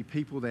 to be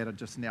people that are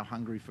just now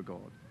hungry for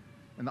God.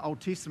 In the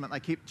Old Testament, they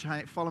kept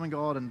following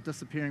God and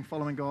disappearing,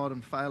 following God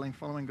and failing,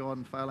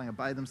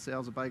 obey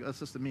themselves, it's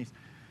just a mess.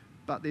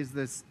 But there's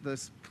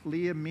this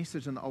clear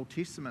message in the Old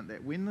Testament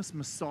that when this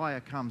Messiah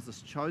comes,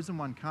 this chosen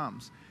one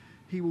comes,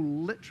 he will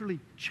literally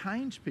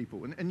change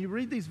people. And you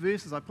read these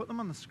verses, I put them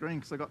on the screen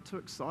because I got too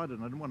excited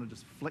and I didn't want to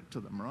just flick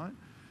to them, right?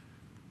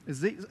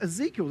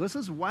 Ezekiel, this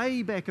is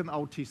way back in the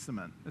Old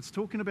Testament. It's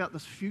talking about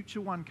this future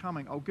one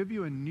coming. I'll give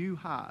you a new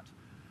heart.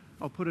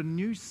 I'll put a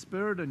new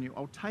spirit in you.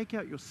 I'll take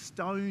out your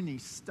stony,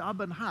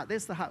 stubborn heart.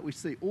 That's the heart we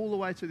see all the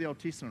way through the Old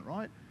Testament,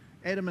 right?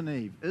 Adam and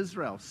Eve,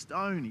 Israel,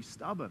 stony,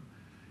 stubborn.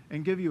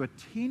 And give you a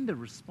tender,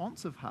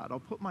 responsive heart. I'll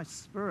put my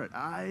spirit.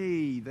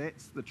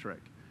 That's the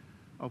trick.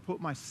 I'll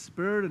put my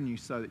spirit in you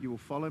so that you will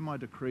follow my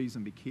decrees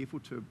and be careful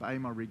to obey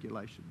my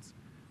regulations.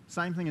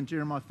 Same thing in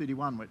Jeremiah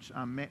 31, which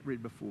Matt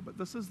read before. But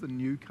this is the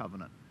new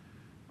covenant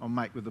I'll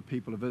make with the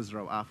people of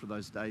Israel after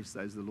those days,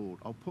 says the Lord.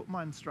 I'll put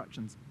my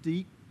instructions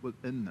deep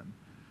within them.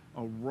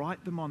 I'll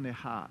write them on their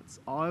hearts.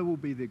 I will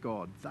be their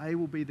God. They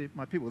will be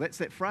my people. That's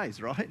that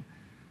phrase, right?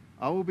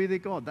 I will be their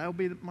God. They'll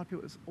be my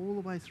people. It's all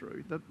the way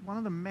through. One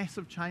of the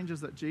massive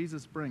changes that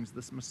Jesus brings,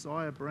 this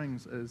Messiah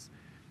brings, is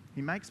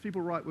he makes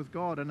people right with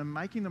God, and in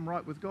making them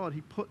right with God,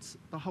 he puts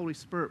the Holy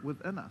Spirit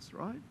within us,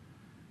 right?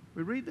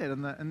 We read that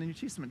in the New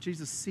Testament.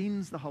 Jesus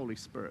sends the Holy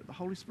Spirit. The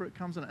Holy Spirit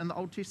comes in. In the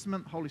Old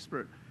Testament, the Holy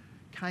Spirit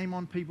came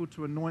on people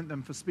to anoint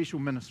them for special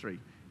ministry.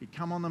 He'd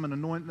come on them and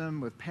anoint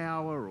them with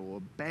power or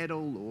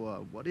battle or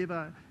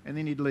whatever, and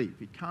then he'd leave.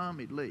 He'd come,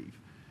 he'd leave.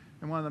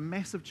 And one of the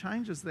massive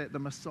changes that the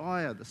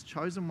Messiah, this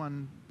chosen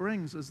one,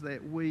 brings is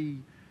that we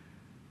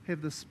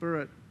have the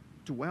Spirit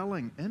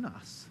dwelling in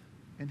us.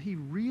 And he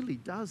really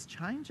does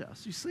change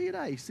us. You see it,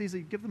 eh? He says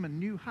he'd give them a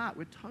new heart.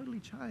 We're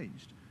totally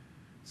changed.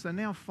 So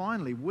now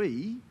finally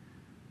we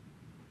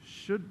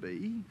should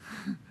be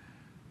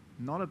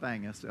not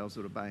obeying ourselves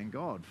but obeying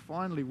God.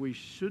 Finally we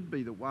should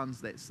be the ones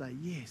that say,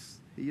 yes,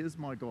 he is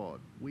my God.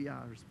 We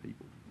are his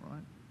people,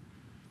 right?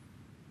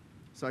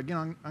 So again,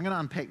 I'm going to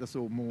unpack this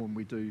all more when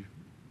we do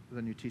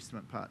the New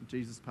Testament part,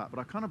 Jesus part. But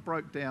I kind of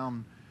broke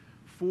down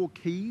 4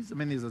 keys. I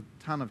mean, there's a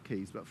ton of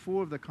keys, but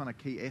 4 of the kind of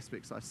key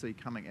aspects I see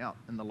coming out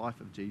in the life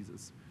of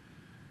Jesus.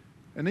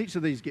 And each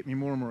of these get me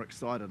more and more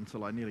excited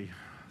until I nearly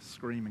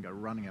scream and go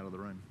running out of the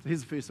room. So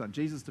here's the first one.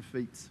 Jesus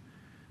defeats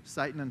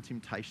Satan and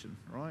temptation,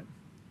 right?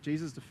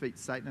 Jesus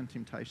defeats Satan and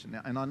temptation.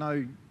 Now, and I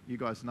know you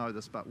guys know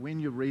this, but when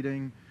you're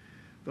reading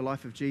the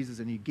life of Jesus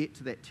and you get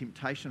to that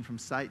temptation from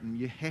Satan,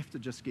 you have to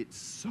just get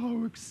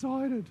so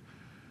excited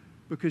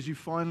because you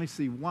finally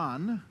see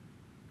one,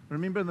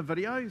 Remember in the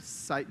video,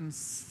 Satan's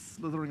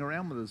slithering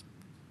around with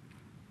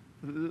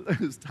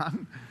his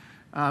tongue,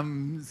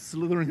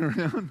 slithering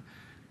around.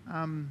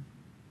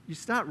 You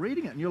start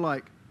reading it and you're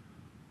like,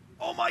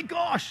 oh my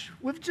gosh,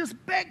 we've just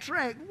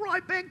backtracked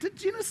right back to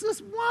Genesis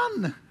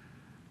 1.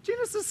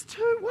 Genesis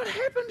 2, what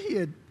happened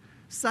here?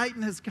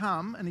 Satan has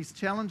come and he's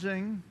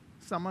challenging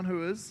someone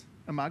who is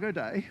Imago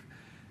Dei,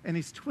 and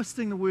he's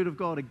twisting the word of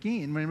God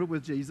again, remember,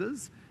 with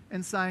Jesus,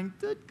 and saying,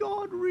 did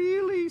God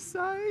really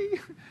say?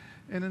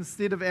 And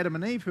instead of Adam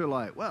and Eve, who are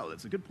like, well,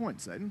 that's a good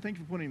point, Satan, thank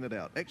you for pointing that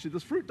out. Actually,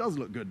 this fruit does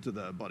look good to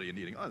the body and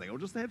eating. I think I'll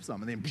just have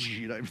some. And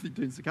then everything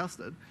turns to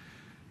custard.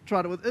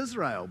 Tried it with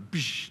Israel,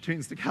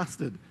 turns to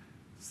custard.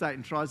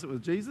 Satan tries it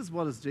with Jesus.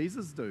 What does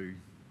Jesus do?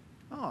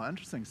 Oh,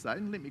 interesting,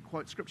 Satan. Let me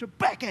quote scripture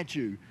back at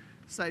you.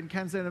 Satan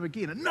comes at him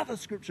again. Another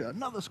scripture.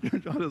 I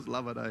just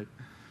love it, eh?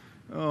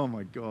 Oh,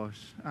 my gosh.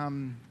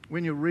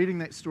 When you're reading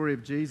that story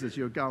of Jesus,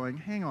 you're going,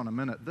 hang on a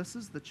minute. This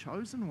is the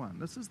chosen one.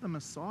 This is the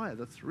Messiah,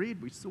 the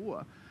thread we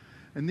saw.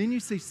 And then you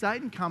see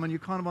Satan come and you're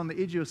kind of on the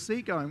edge of your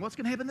seat going, what's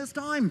going to happen this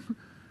time?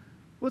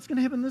 What's going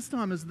to happen this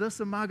time? Is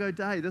this Imago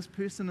Dei, this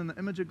person in the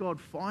image of God,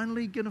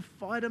 finally going to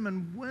fight him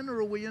and win, or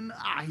are we in?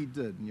 He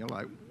did. And you're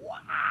like, wow.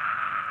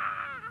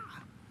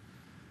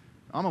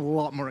 I'm a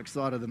lot more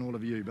excited than all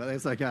of you, but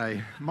that's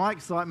okay. My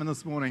excitement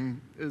this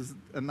morning is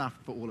enough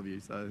for all of you,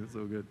 so it's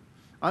all good.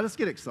 I just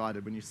get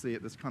excited when you see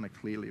it this kind of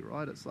clearly,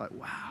 right? It's like,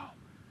 wow,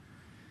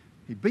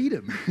 he beat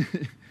him.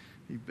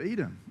 He beat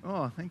him.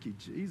 Oh, thank you,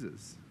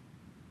 Jesus.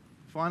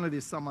 Finally,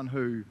 there's someone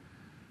who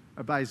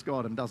obeys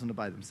God and doesn't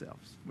obey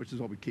themselves, which is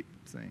what we keep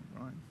seeing,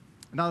 right?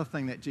 Another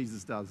thing that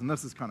Jesus does, and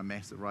this is kind of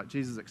massive, right?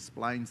 Jesus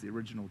explains the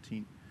original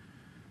intent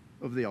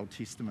of the Old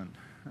Testament.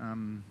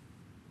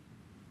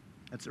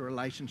 It's a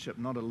relationship,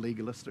 not a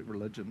legalistic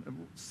religion.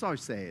 It's so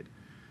sad.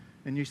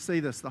 And you see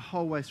this the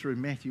whole way through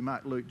Matthew,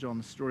 Mark, Luke, John,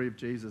 the story of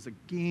Jesus.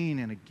 Again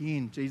and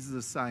again, Jesus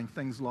is saying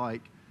things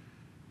like,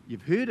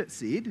 you've heard it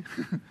said,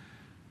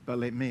 but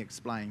let me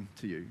explain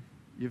to you.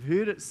 You've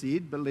heard it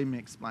said, but let me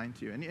explain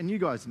to you. And you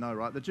guys know,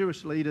 right? The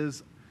Jewish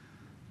leaders,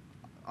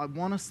 I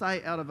want to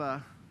say out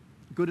of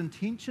good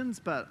intentions,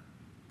 but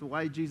the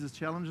way Jesus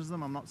challenges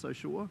them, I'm not so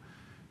sure.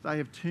 They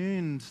have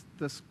turned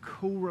this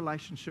cool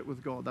relationship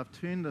with God. They've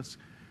turned this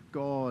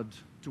God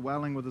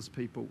dwelling with his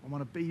people. I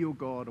want to be your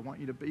God. I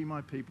want you to be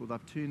my people.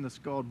 They've turned this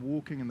God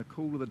walking in the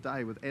cool of the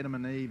day with Adam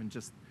and Eve and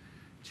just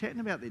chatting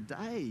about their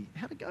day.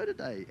 How'd it go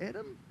today,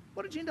 Adam?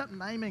 What did you end up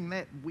naming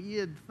that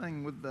weird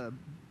thing with the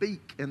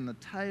beak and the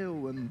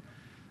tail? And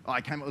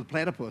I came up with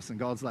platypus, and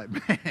God's like,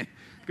 man,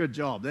 good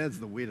job. That's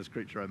the weirdest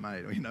creature I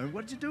made. You know,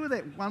 what did you do with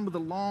that one with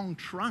the long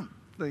trunk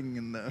thing?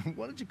 And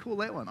what did you call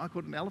that one? I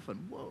called it an elephant.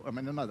 Whoa. I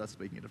mean, I know they're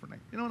speaking a different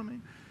thing. You know what I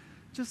mean?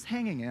 Just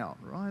hanging out,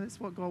 right? That's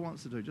what God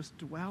wants to do. Just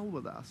dwell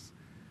with us.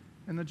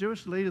 And the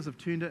Jewish leaders have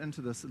turned it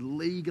into this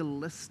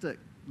legalistic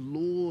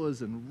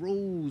laws and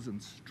rules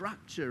and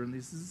structure, and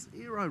there's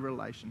zero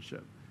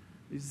relationship.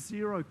 There's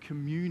zero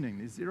communing.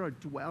 There's zero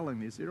dwelling.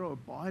 There's zero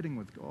abiding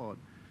with God.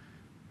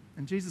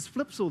 And Jesus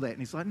flips all that, and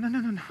he's like,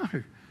 no.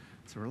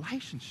 It's a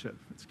relationship.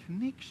 It's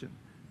connection.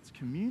 It's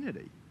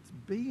community. It's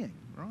being,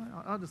 right?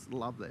 I just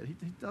love that. He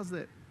does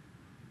that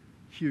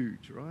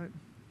huge, right?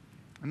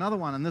 Another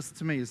one, and this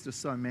to me is just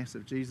so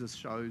massive, Jesus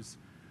shows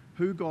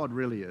who God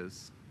really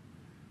is.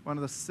 One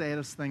of the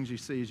saddest things you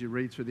see as you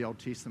read through the Old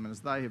Testament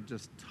is they have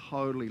just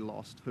totally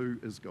lost who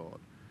is God.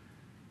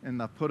 And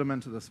they've put him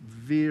into this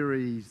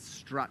very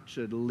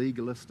structured,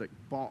 legalistic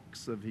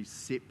box of he's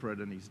separate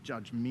and he's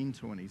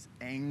judgmental and he's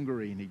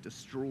angry and he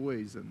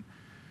destroys. And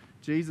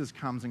Jesus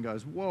comes and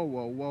goes,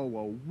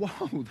 whoa,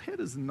 that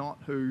is not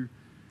who,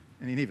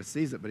 and he never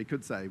says it, but he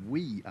could say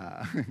we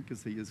are,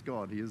 because he is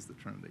God, he is the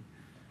Trinity.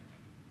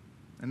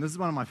 And this is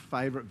one of my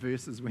favorite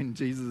verses when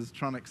Jesus is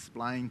trying to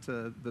explain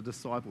to the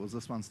disciples,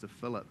 this one's to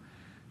Philip,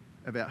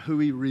 about who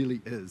he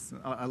really is.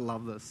 I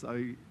love this.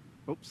 So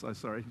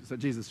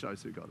Jesus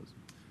shows who God is.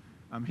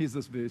 Here's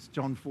this verse,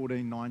 John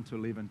 14,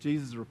 9-11.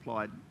 Jesus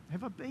replied,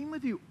 have I been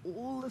with you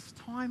all this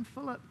time,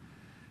 Philip?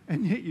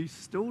 And yet you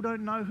still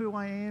don't know who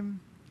I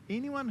am?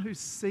 Anyone who's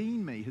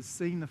seen me has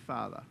seen the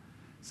Father.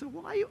 So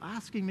why are you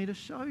asking me to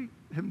show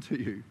him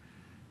to you?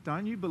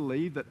 Don't you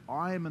believe that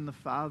I am in the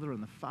Father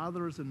and the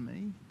Father is in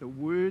me? The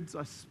words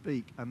I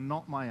speak are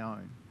not my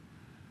own,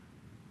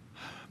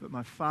 but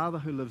my Father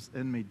who lives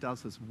in me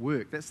does his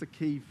work. That's the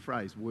key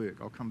phrase, work.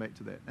 I'll come back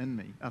to that. In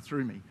me,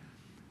 through me.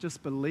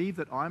 Just believe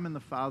that I'm in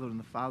the Father and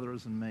the Father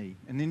is in me.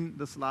 And then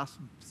this last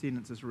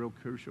sentence is real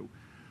crucial.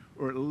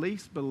 Or at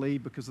least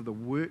believe because of the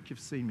work you've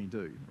seen me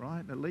do,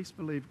 right? At least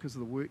believe because of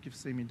the work you've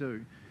seen me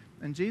do.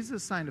 And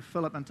Jesus is saying to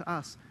Philip and to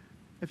us,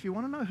 if you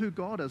want to know who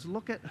God is,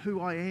 look at who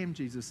I am,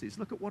 Jesus says.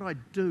 Look at what I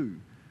do.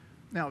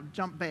 Now,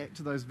 jump back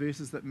to those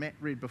verses that Matt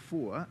read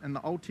before. In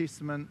the Old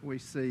Testament, we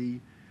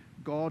see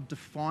God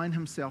define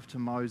himself to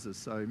Moses.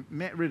 So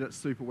Matt read it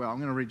super well. I'm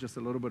going to read just a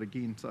little bit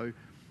again. So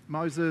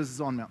Moses is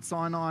on Mount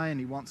Sinai,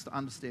 and he wants to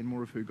understand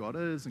more of who God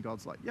is. And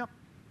God's like, yep.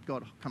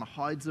 God kind of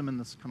hides him in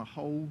this kind of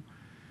hole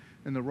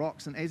in the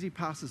rocks. And as he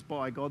passes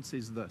by, God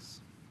says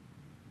this.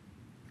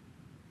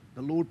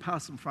 The Lord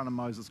passed in front of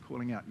Moses,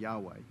 calling out,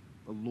 Yahweh,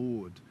 the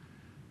Lord,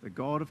 the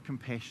God of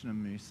compassion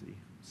and mercy,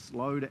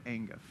 slow to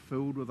anger,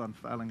 filled with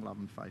unfailing love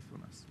and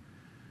faithfulness.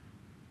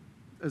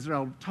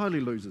 Israel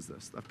totally loses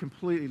this. They've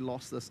completely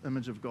lost this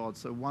image of God.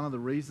 So one of the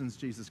reasons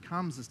Jesus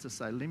comes is to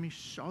say, let me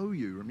show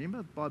you,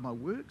 remember, by my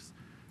works,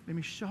 let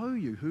me show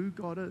you who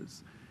God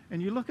is.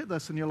 And you look at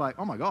this and you're like,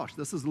 oh my gosh,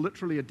 this is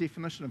literally a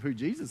definition of who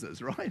Jesus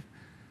is, right?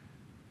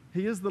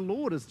 He is the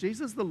Lord. Is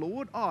Jesus the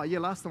Lord? Oh, yeah,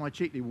 last time I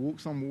checked, he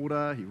walks on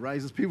water, he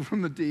raises people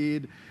from the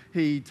dead,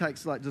 he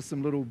takes like just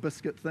some little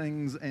biscuit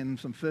things and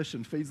some fish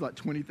and feeds like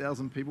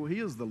 20,000 people. He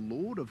is the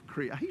Lord of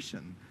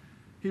creation.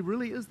 He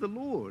really is the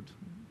Lord.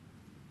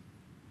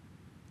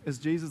 Is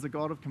Jesus the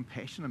God of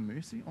compassion and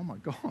mercy? Oh my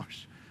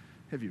gosh.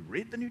 Have you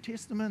read the New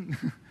Testament?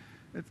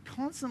 It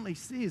constantly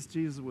says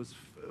Jesus was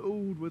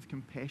filled with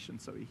compassion,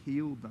 so he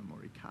healed them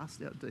or he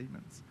cast out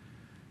demons.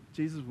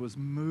 Jesus was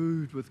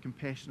moved with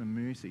compassion and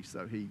mercy,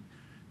 so he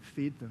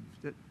fed them.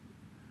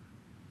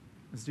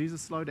 Is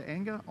Jesus slow to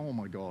anger? Oh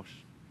my gosh.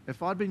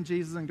 If I'd been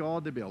Jesus and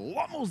God, there'd be a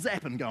lot more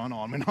zapping going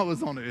on when I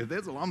was on earth.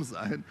 That's all I'm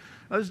saying.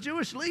 Those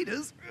Jewish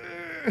leaders.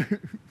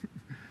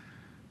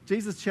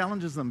 Jesus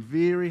challenges them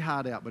very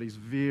hard out, but he's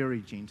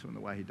very gentle in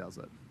the way he does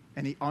it.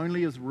 And he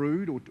only is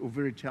rude or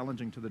very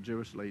challenging to the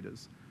Jewish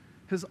leaders.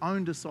 His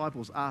own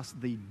disciples ask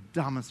the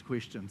dumbest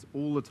questions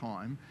all the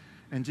time,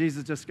 and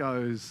Jesus just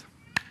goes,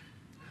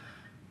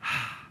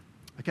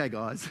 okay,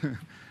 guys,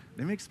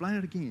 let me explain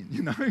it again.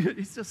 You know,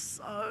 he's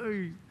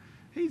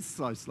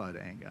so slow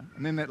to anger.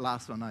 And then that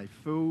last one,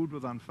 filled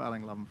with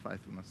unfailing love and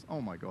faithfulness.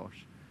 Oh my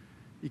gosh.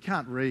 You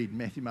can't read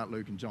Matthew, Mark,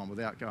 Luke, and John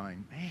without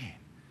going, man,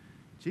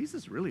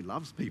 Jesus really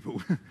loves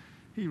people.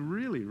 He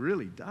really,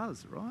 really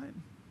does, right?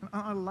 And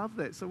I love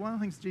that. So one of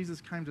the things Jesus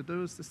came to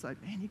do is to say,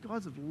 man, you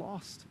guys have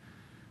lost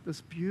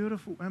this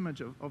beautiful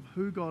image of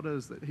who God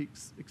is that he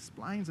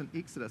explains in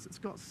Exodus. It's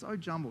got so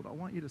jumbled. I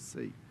want you to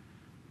see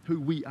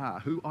who we are,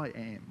 who I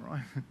am,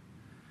 right?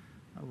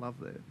 I love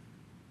that.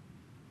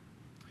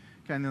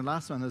 Okay, and the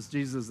last one is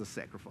Jesus is the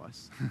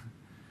sacrifice.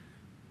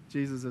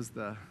 Jesus is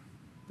the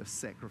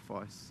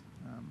sacrifice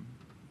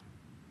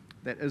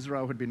that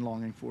Israel had been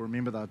longing for.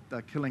 Remember,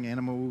 they're killing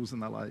animals,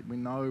 and they're like, we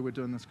know we're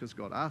doing this because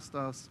God asked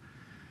us.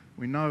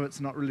 We know it's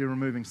not really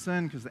removing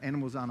sin because the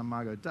animals aren't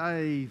Imago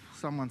Dei.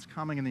 Someone's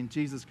coming, and then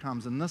Jesus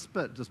comes. And this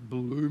bit just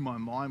blew my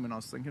mind when I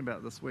was thinking about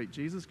it this week.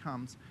 Jesus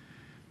comes,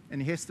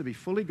 and he has to be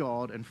fully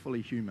God and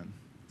fully human.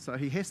 So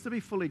he has to be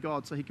fully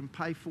God so he can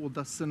pay for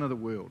the sin of the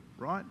world,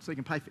 right? So he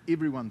can pay for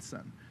everyone's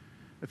sin.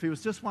 If he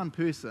was just one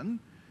person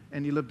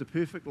and he lived a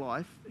perfect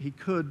life, he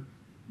could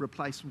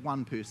replace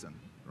one person,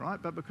 right?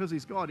 But because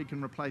he's God, he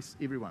can replace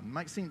everyone.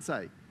 Makes sense,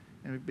 eh?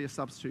 And he'd be a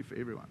substitute for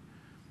everyone.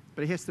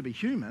 But he has to be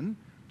human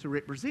to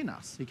represent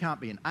us. He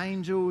can't be an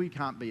angel, he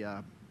can't be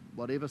a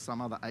whatever, some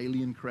other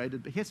alien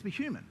created, but he has to be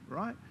human,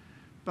 right?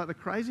 But the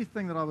crazy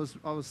thing that I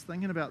was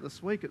thinking about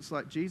this week, it's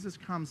like Jesus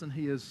comes and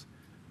he is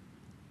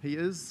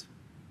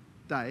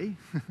Day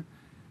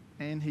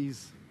and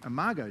he's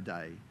Imago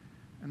Dei.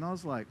 And I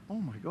was like, oh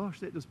my gosh,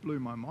 that just blew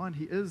my mind.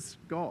 He is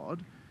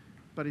God,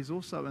 but he's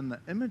also in the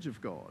image of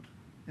God.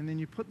 And then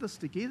you put this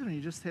together and you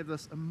just have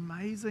this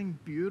amazing,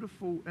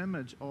 beautiful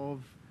image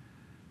of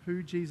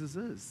who Jesus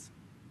is.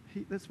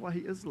 That's why he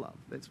is love.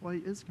 That's why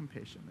he is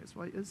compassion. That's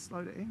why he is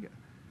slow to anger.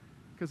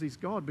 Because he's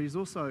God, but he's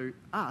also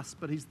us,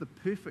 but he's the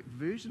perfect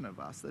version of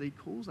us that he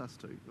calls us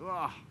to.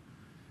 Oh,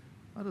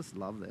 I just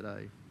love that,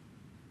 eh?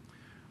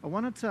 I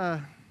wanted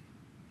to...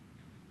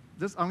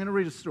 I'm going to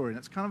read a story, and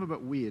it's kind of a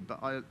bit weird,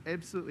 but I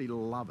absolutely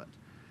love it.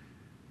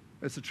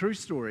 It's a true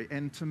story,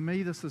 and to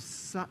me this is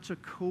such a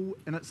cool,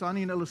 and it's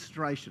only an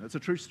illustration. It's a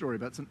true story,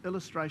 but it's an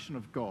illustration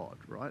of God,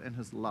 right, and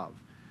his love.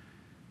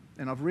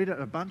 And I've read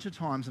it a bunch of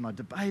times, and I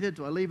debated,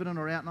 do I leave it in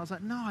or out? And I was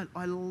like, no,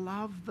 I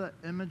love the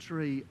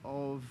imagery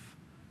of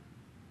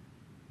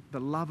the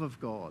love of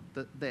God,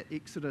 that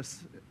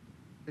Exodus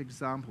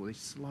example. He's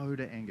slow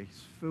to anger,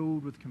 he's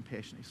filled with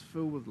compassion, he's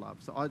filled with love.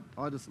 So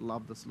I just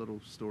love this little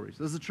story.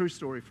 So this is a true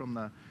story from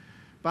the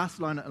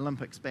Barcelona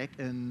Olympics back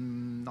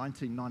in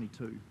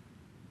 1992.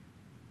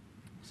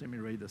 So let me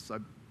read this.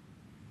 So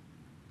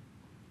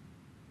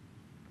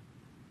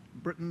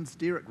Britain's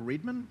Derek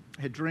Redmond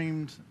had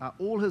dreamed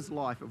all his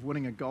life of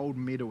winning a gold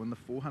medal in the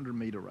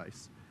 400-metre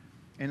race,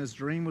 and his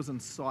dream was in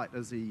sight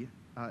as the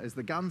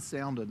gun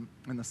sounded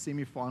in the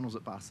semi-finals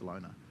at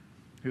Barcelona.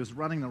 He was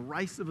running the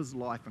race of his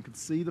life and could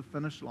see the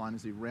finish line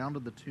as he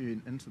rounded the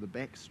turn into the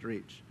back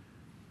stretch.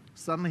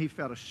 Suddenly he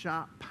felt a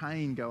sharp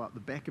pain go up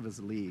the back of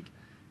his leg,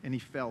 and he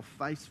fell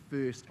face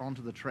first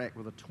onto the track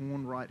with a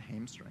torn right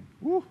hamstring.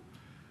 Woo!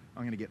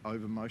 I'm going to get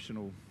over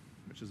emotional,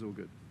 which is all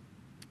good.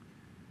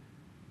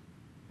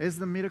 As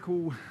the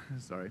medical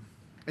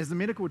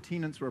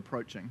attendants were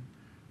approaching,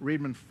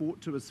 Redmond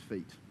fought to his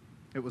feet.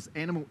 It was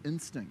animal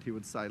instinct, he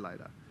would say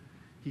later.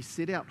 He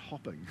set out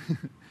hopping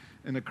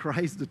in a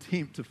crazed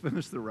attempt to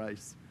finish the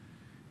race.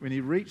 When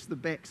he reached the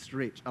back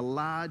stretch, a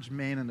large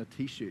man in a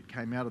t-shirt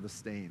came out of the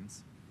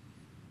stands,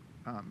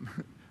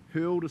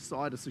 hurled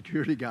aside a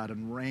security guard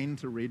and ran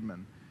to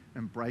Redmond,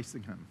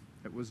 embracing him.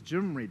 It was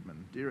Jim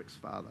Redmond, Derek's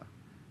father.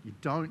 You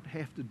don't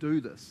have to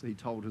do this, he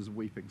told his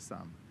weeping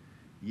son.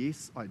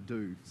 Yes, I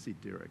do, said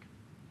Derek.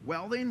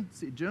 Well then,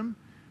 said Jim,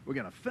 we're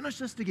going to finish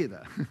this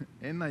together.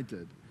 And they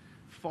did.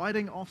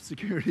 Fighting off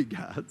security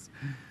guards,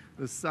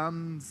 the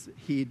son's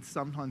head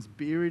sometimes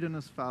buried in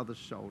his father's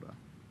shoulder.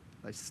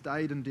 They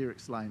stayed in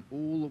Derek's lane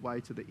all the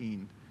way to the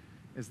end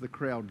as the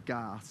crowd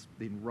gasped,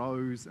 then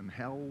rose and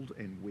held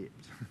and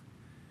wept.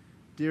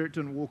 Derek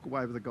didn't walk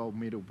away with a gold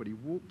medal, but he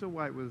walked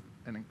away with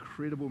an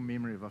incredible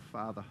memory of a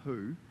father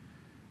who,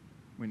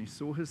 when he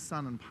saw his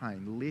son in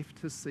pain, left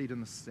his seat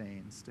in the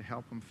stands to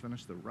help him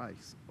finish the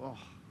race. Oh,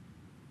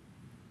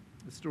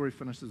 the story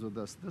finishes with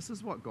this. This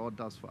is what God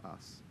does for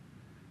us.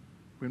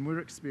 When we're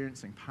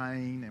experiencing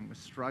pain and we're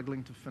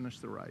struggling to finish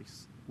the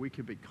race, we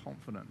can be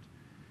confident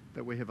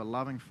that we have a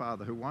loving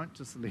Father who won't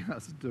just let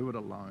us do it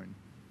alone.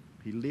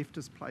 He left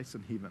his place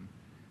in heaven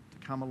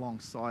to come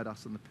alongside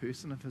us in the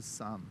person of his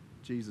Son,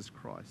 Jesus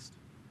Christ.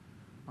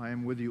 I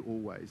am with you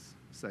always,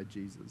 says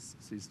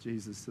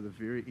Jesus to the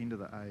very end of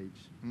the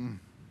age.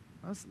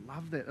 I just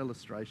love that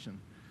illustration.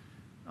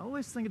 I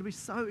always think it'd be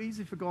so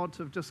easy for God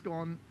to have just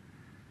gone,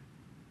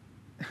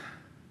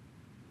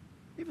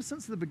 ever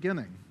since the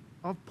beginning,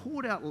 I've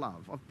poured out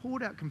love, I've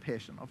poured out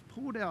compassion, I've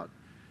poured out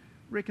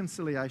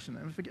reconciliation,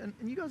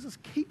 and you guys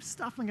just keep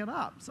stuffing it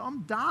up, so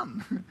I'm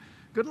done.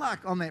 Good luck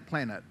on that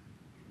planet.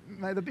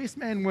 May the best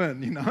man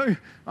win, you know.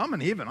 I'm in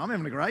heaven, I'm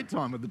having a great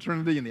time with the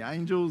Trinity and the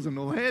angels and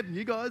all that, and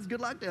you guys,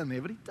 good luck down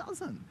there. But he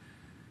doesn't.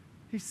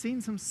 He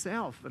sends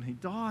himself and he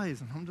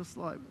dies, and I'm just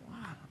like,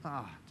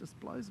 wow, it just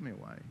blows me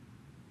away.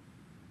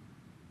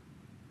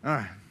 All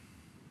right.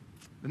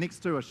 The next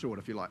two are short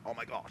if you're like, oh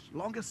my gosh,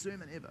 longest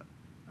sermon ever.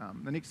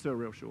 The next two are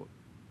real short.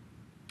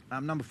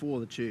 Number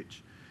 4, the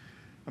church.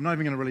 I'm not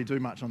even going to really do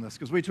much on this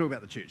because we talk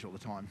about the church all the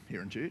time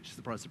here in church.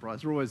 Surprise,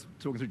 surprise. We're always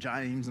talking through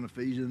James and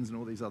Ephesians and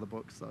all these other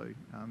books. So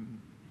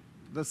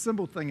the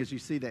simple thing is you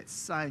see that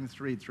same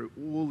thread through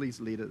all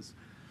these letters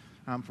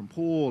from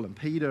Paul and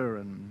Peter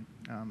and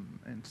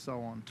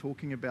so on,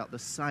 talking about the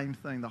same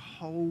thing. The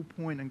whole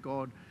point in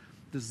God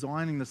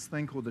designing this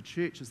thing called the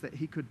church is that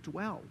he could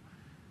dwell.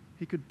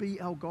 He could be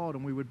our God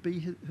and we would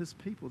be his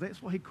people.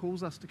 That's why he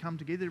calls us to come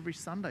together every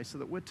Sunday, so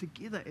that we're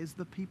together as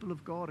the people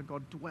of God and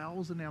God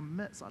dwells in our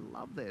midst. I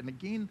love that. And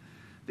again,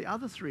 the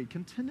other three,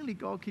 continually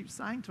God keeps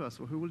saying to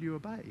us, well, who will you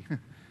obey?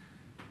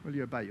 Will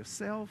you obey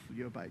yourself? Will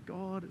you obey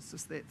God? It's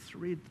just that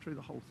thread through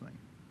the whole thing.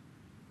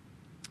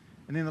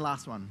 And then the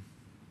last one.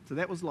 So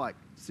that was like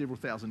several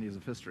thousand years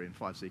of history in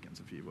 5 seconds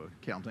if you were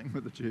counting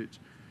with the church.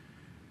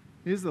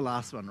 Here's the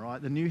last one,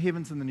 right? The new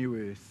heavens and the new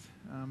earth.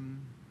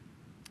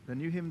 The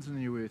new heavens and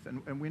the new earth.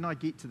 And when I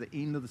get to the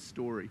end of the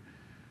story,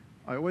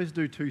 I always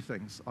do 2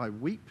 things. I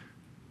weep,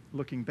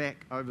 looking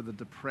back over the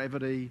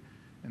depravity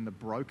and the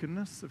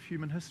brokenness of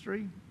human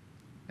history,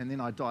 and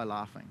then I die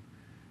laughing.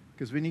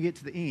 Because when you get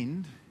to the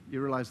end,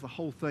 you realize the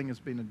whole thing has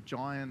been a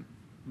giant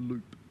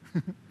loop.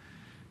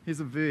 Here's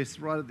a verse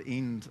right at the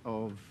end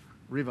of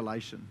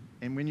Revelation.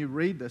 And when you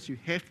read this, you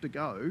have to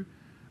go,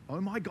 oh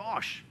my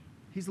gosh,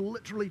 he's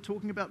literally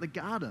talking about the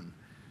garden.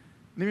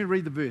 Let me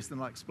read the verse, then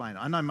I'll explain it.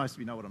 I know most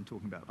of you know what I'm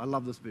talking about. I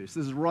love this verse.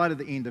 This is right at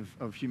the end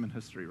of human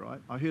history, right?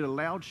 I heard a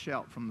loud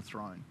shout from the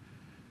throne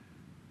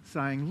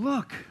saying,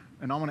 look,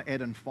 and I want to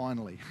add in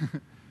finally,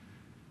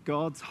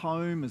 God's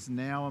home is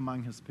now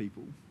among his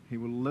people. He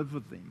will live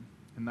with them,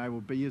 and they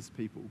will be his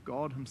people.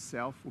 God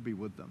himself will be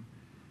with them.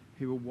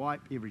 He will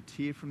wipe every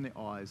tear from their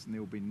eyes, and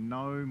there will be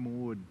no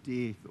more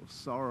death or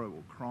sorrow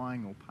or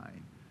crying or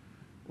pain.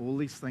 All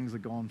these things are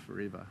gone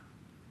forever.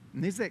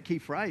 And there's that key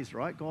phrase,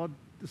 right? God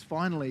is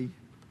finally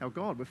our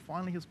God. We're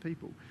finally his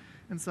people.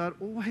 And so it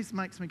always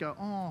makes me go,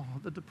 oh,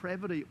 the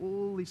depravity,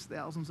 all these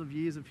thousands of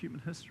years of human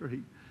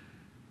history.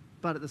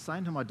 But at the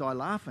same time, I die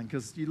laughing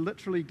because you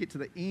literally get to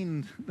the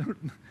end,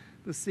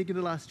 the second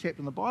to last chapter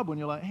in the Bible, and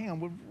you're like, hang on,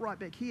 we're right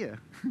back here.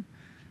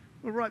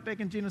 We're right back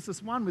in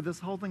Genesis 1 where this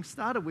whole thing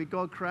started, where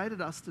God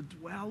created us to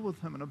dwell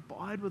with him and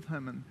abide with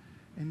him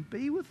and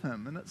be with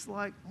him. And it's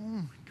like, oh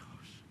my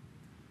gosh.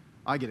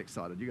 I get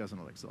excited. You guys are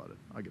not excited.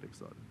 I get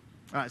excited.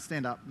 All right,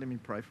 stand up. Let me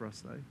pray for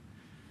us, though.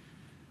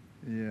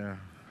 Yeah.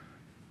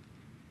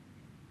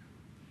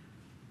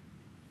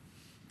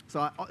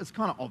 So it's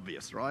kind of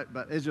obvious, right?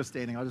 But as you're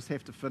standing, I just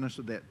have to finish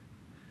with that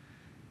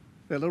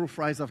little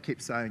phrase I've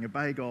kept saying,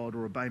 obey God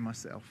or obey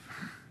myself.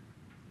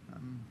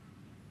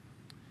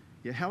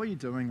 How are you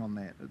doing on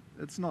that?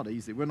 It's not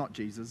easy. We're not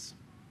Jesus.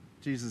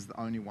 Jesus is the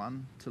only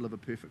one to live a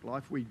perfect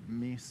life. We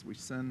mess, we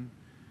sin.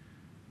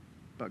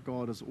 But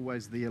God is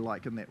always there,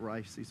 like in that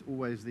race. He's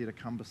always there to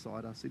come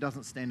beside us. He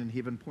doesn't stand in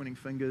heaven pointing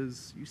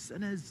fingers. You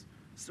sinners,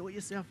 sort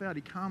yourself out.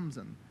 He comes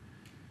and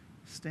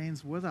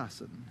stands with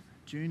us and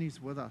journeys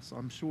with us.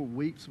 I'm sure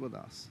weeps with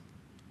us.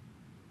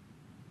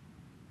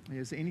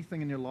 Is there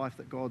anything in your life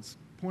that God's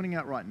pointing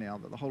out right now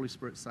that the Holy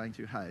Spirit's saying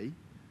to you, hey,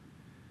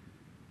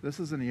 this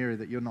is an area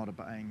that you're not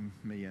obeying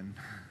me in.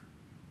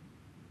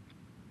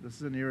 This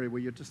is an area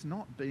where you're just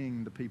not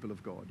being the people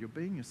of God. You're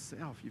being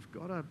yourself. We've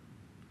got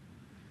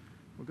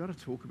to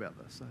talk about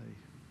this, eh?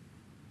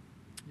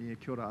 Yeah,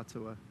 kia ora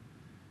atua,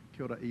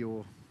 kia ora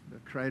ior, the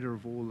creator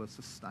of all, the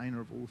sustainer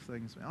of all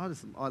things. Man,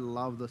 I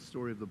love the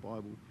story of the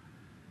Bible.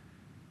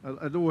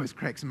 It always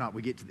cracks them up.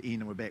 We get to the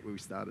end and we're back where we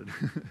started.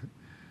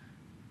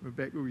 We're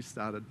back where we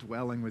started,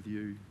 dwelling with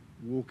you,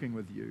 walking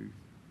with you,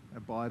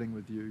 abiding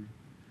with you.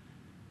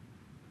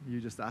 You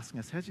just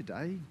asking us, how's your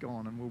day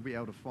gone? And we'll be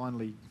able to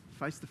finally,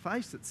 face to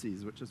face, it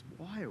says, which is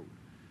wild.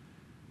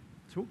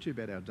 Talk to you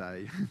about our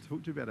day,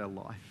 talk to you about our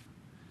life,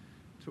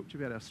 talk to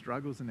you about our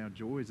struggles and our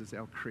joys as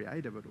our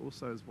creator, but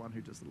also as one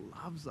who just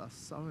loves us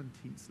so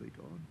intensely,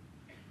 God.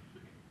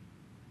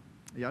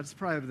 Yeah, I just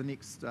pray over the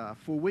next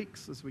 4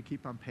 weeks as we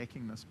keep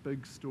unpacking this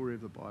big story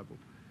of the Bible,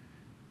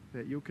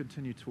 that you'll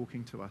continue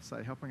talking to us,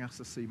 helping us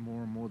to see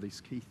more and more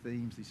these key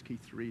themes, these key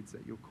threads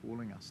that you're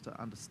calling us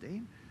to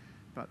understand,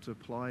 but to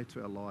apply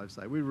to our lives.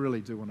 We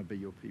really do want to be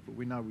your people.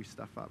 We know we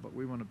stuff up, but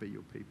we want to be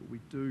your people. We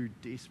do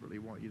desperately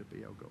want you to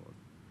be our God.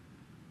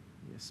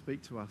 Yeah,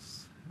 speak to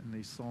us in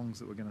these songs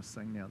that we're going to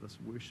sing now, this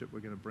worship we're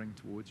going to bring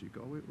towards you,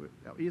 God.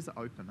 Our ears are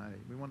open,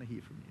 We want to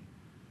hear from you.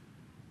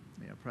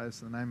 Yeah, I pray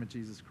this in the name of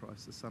Jesus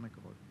Christ, the Son of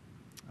God.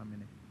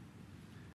 Amen.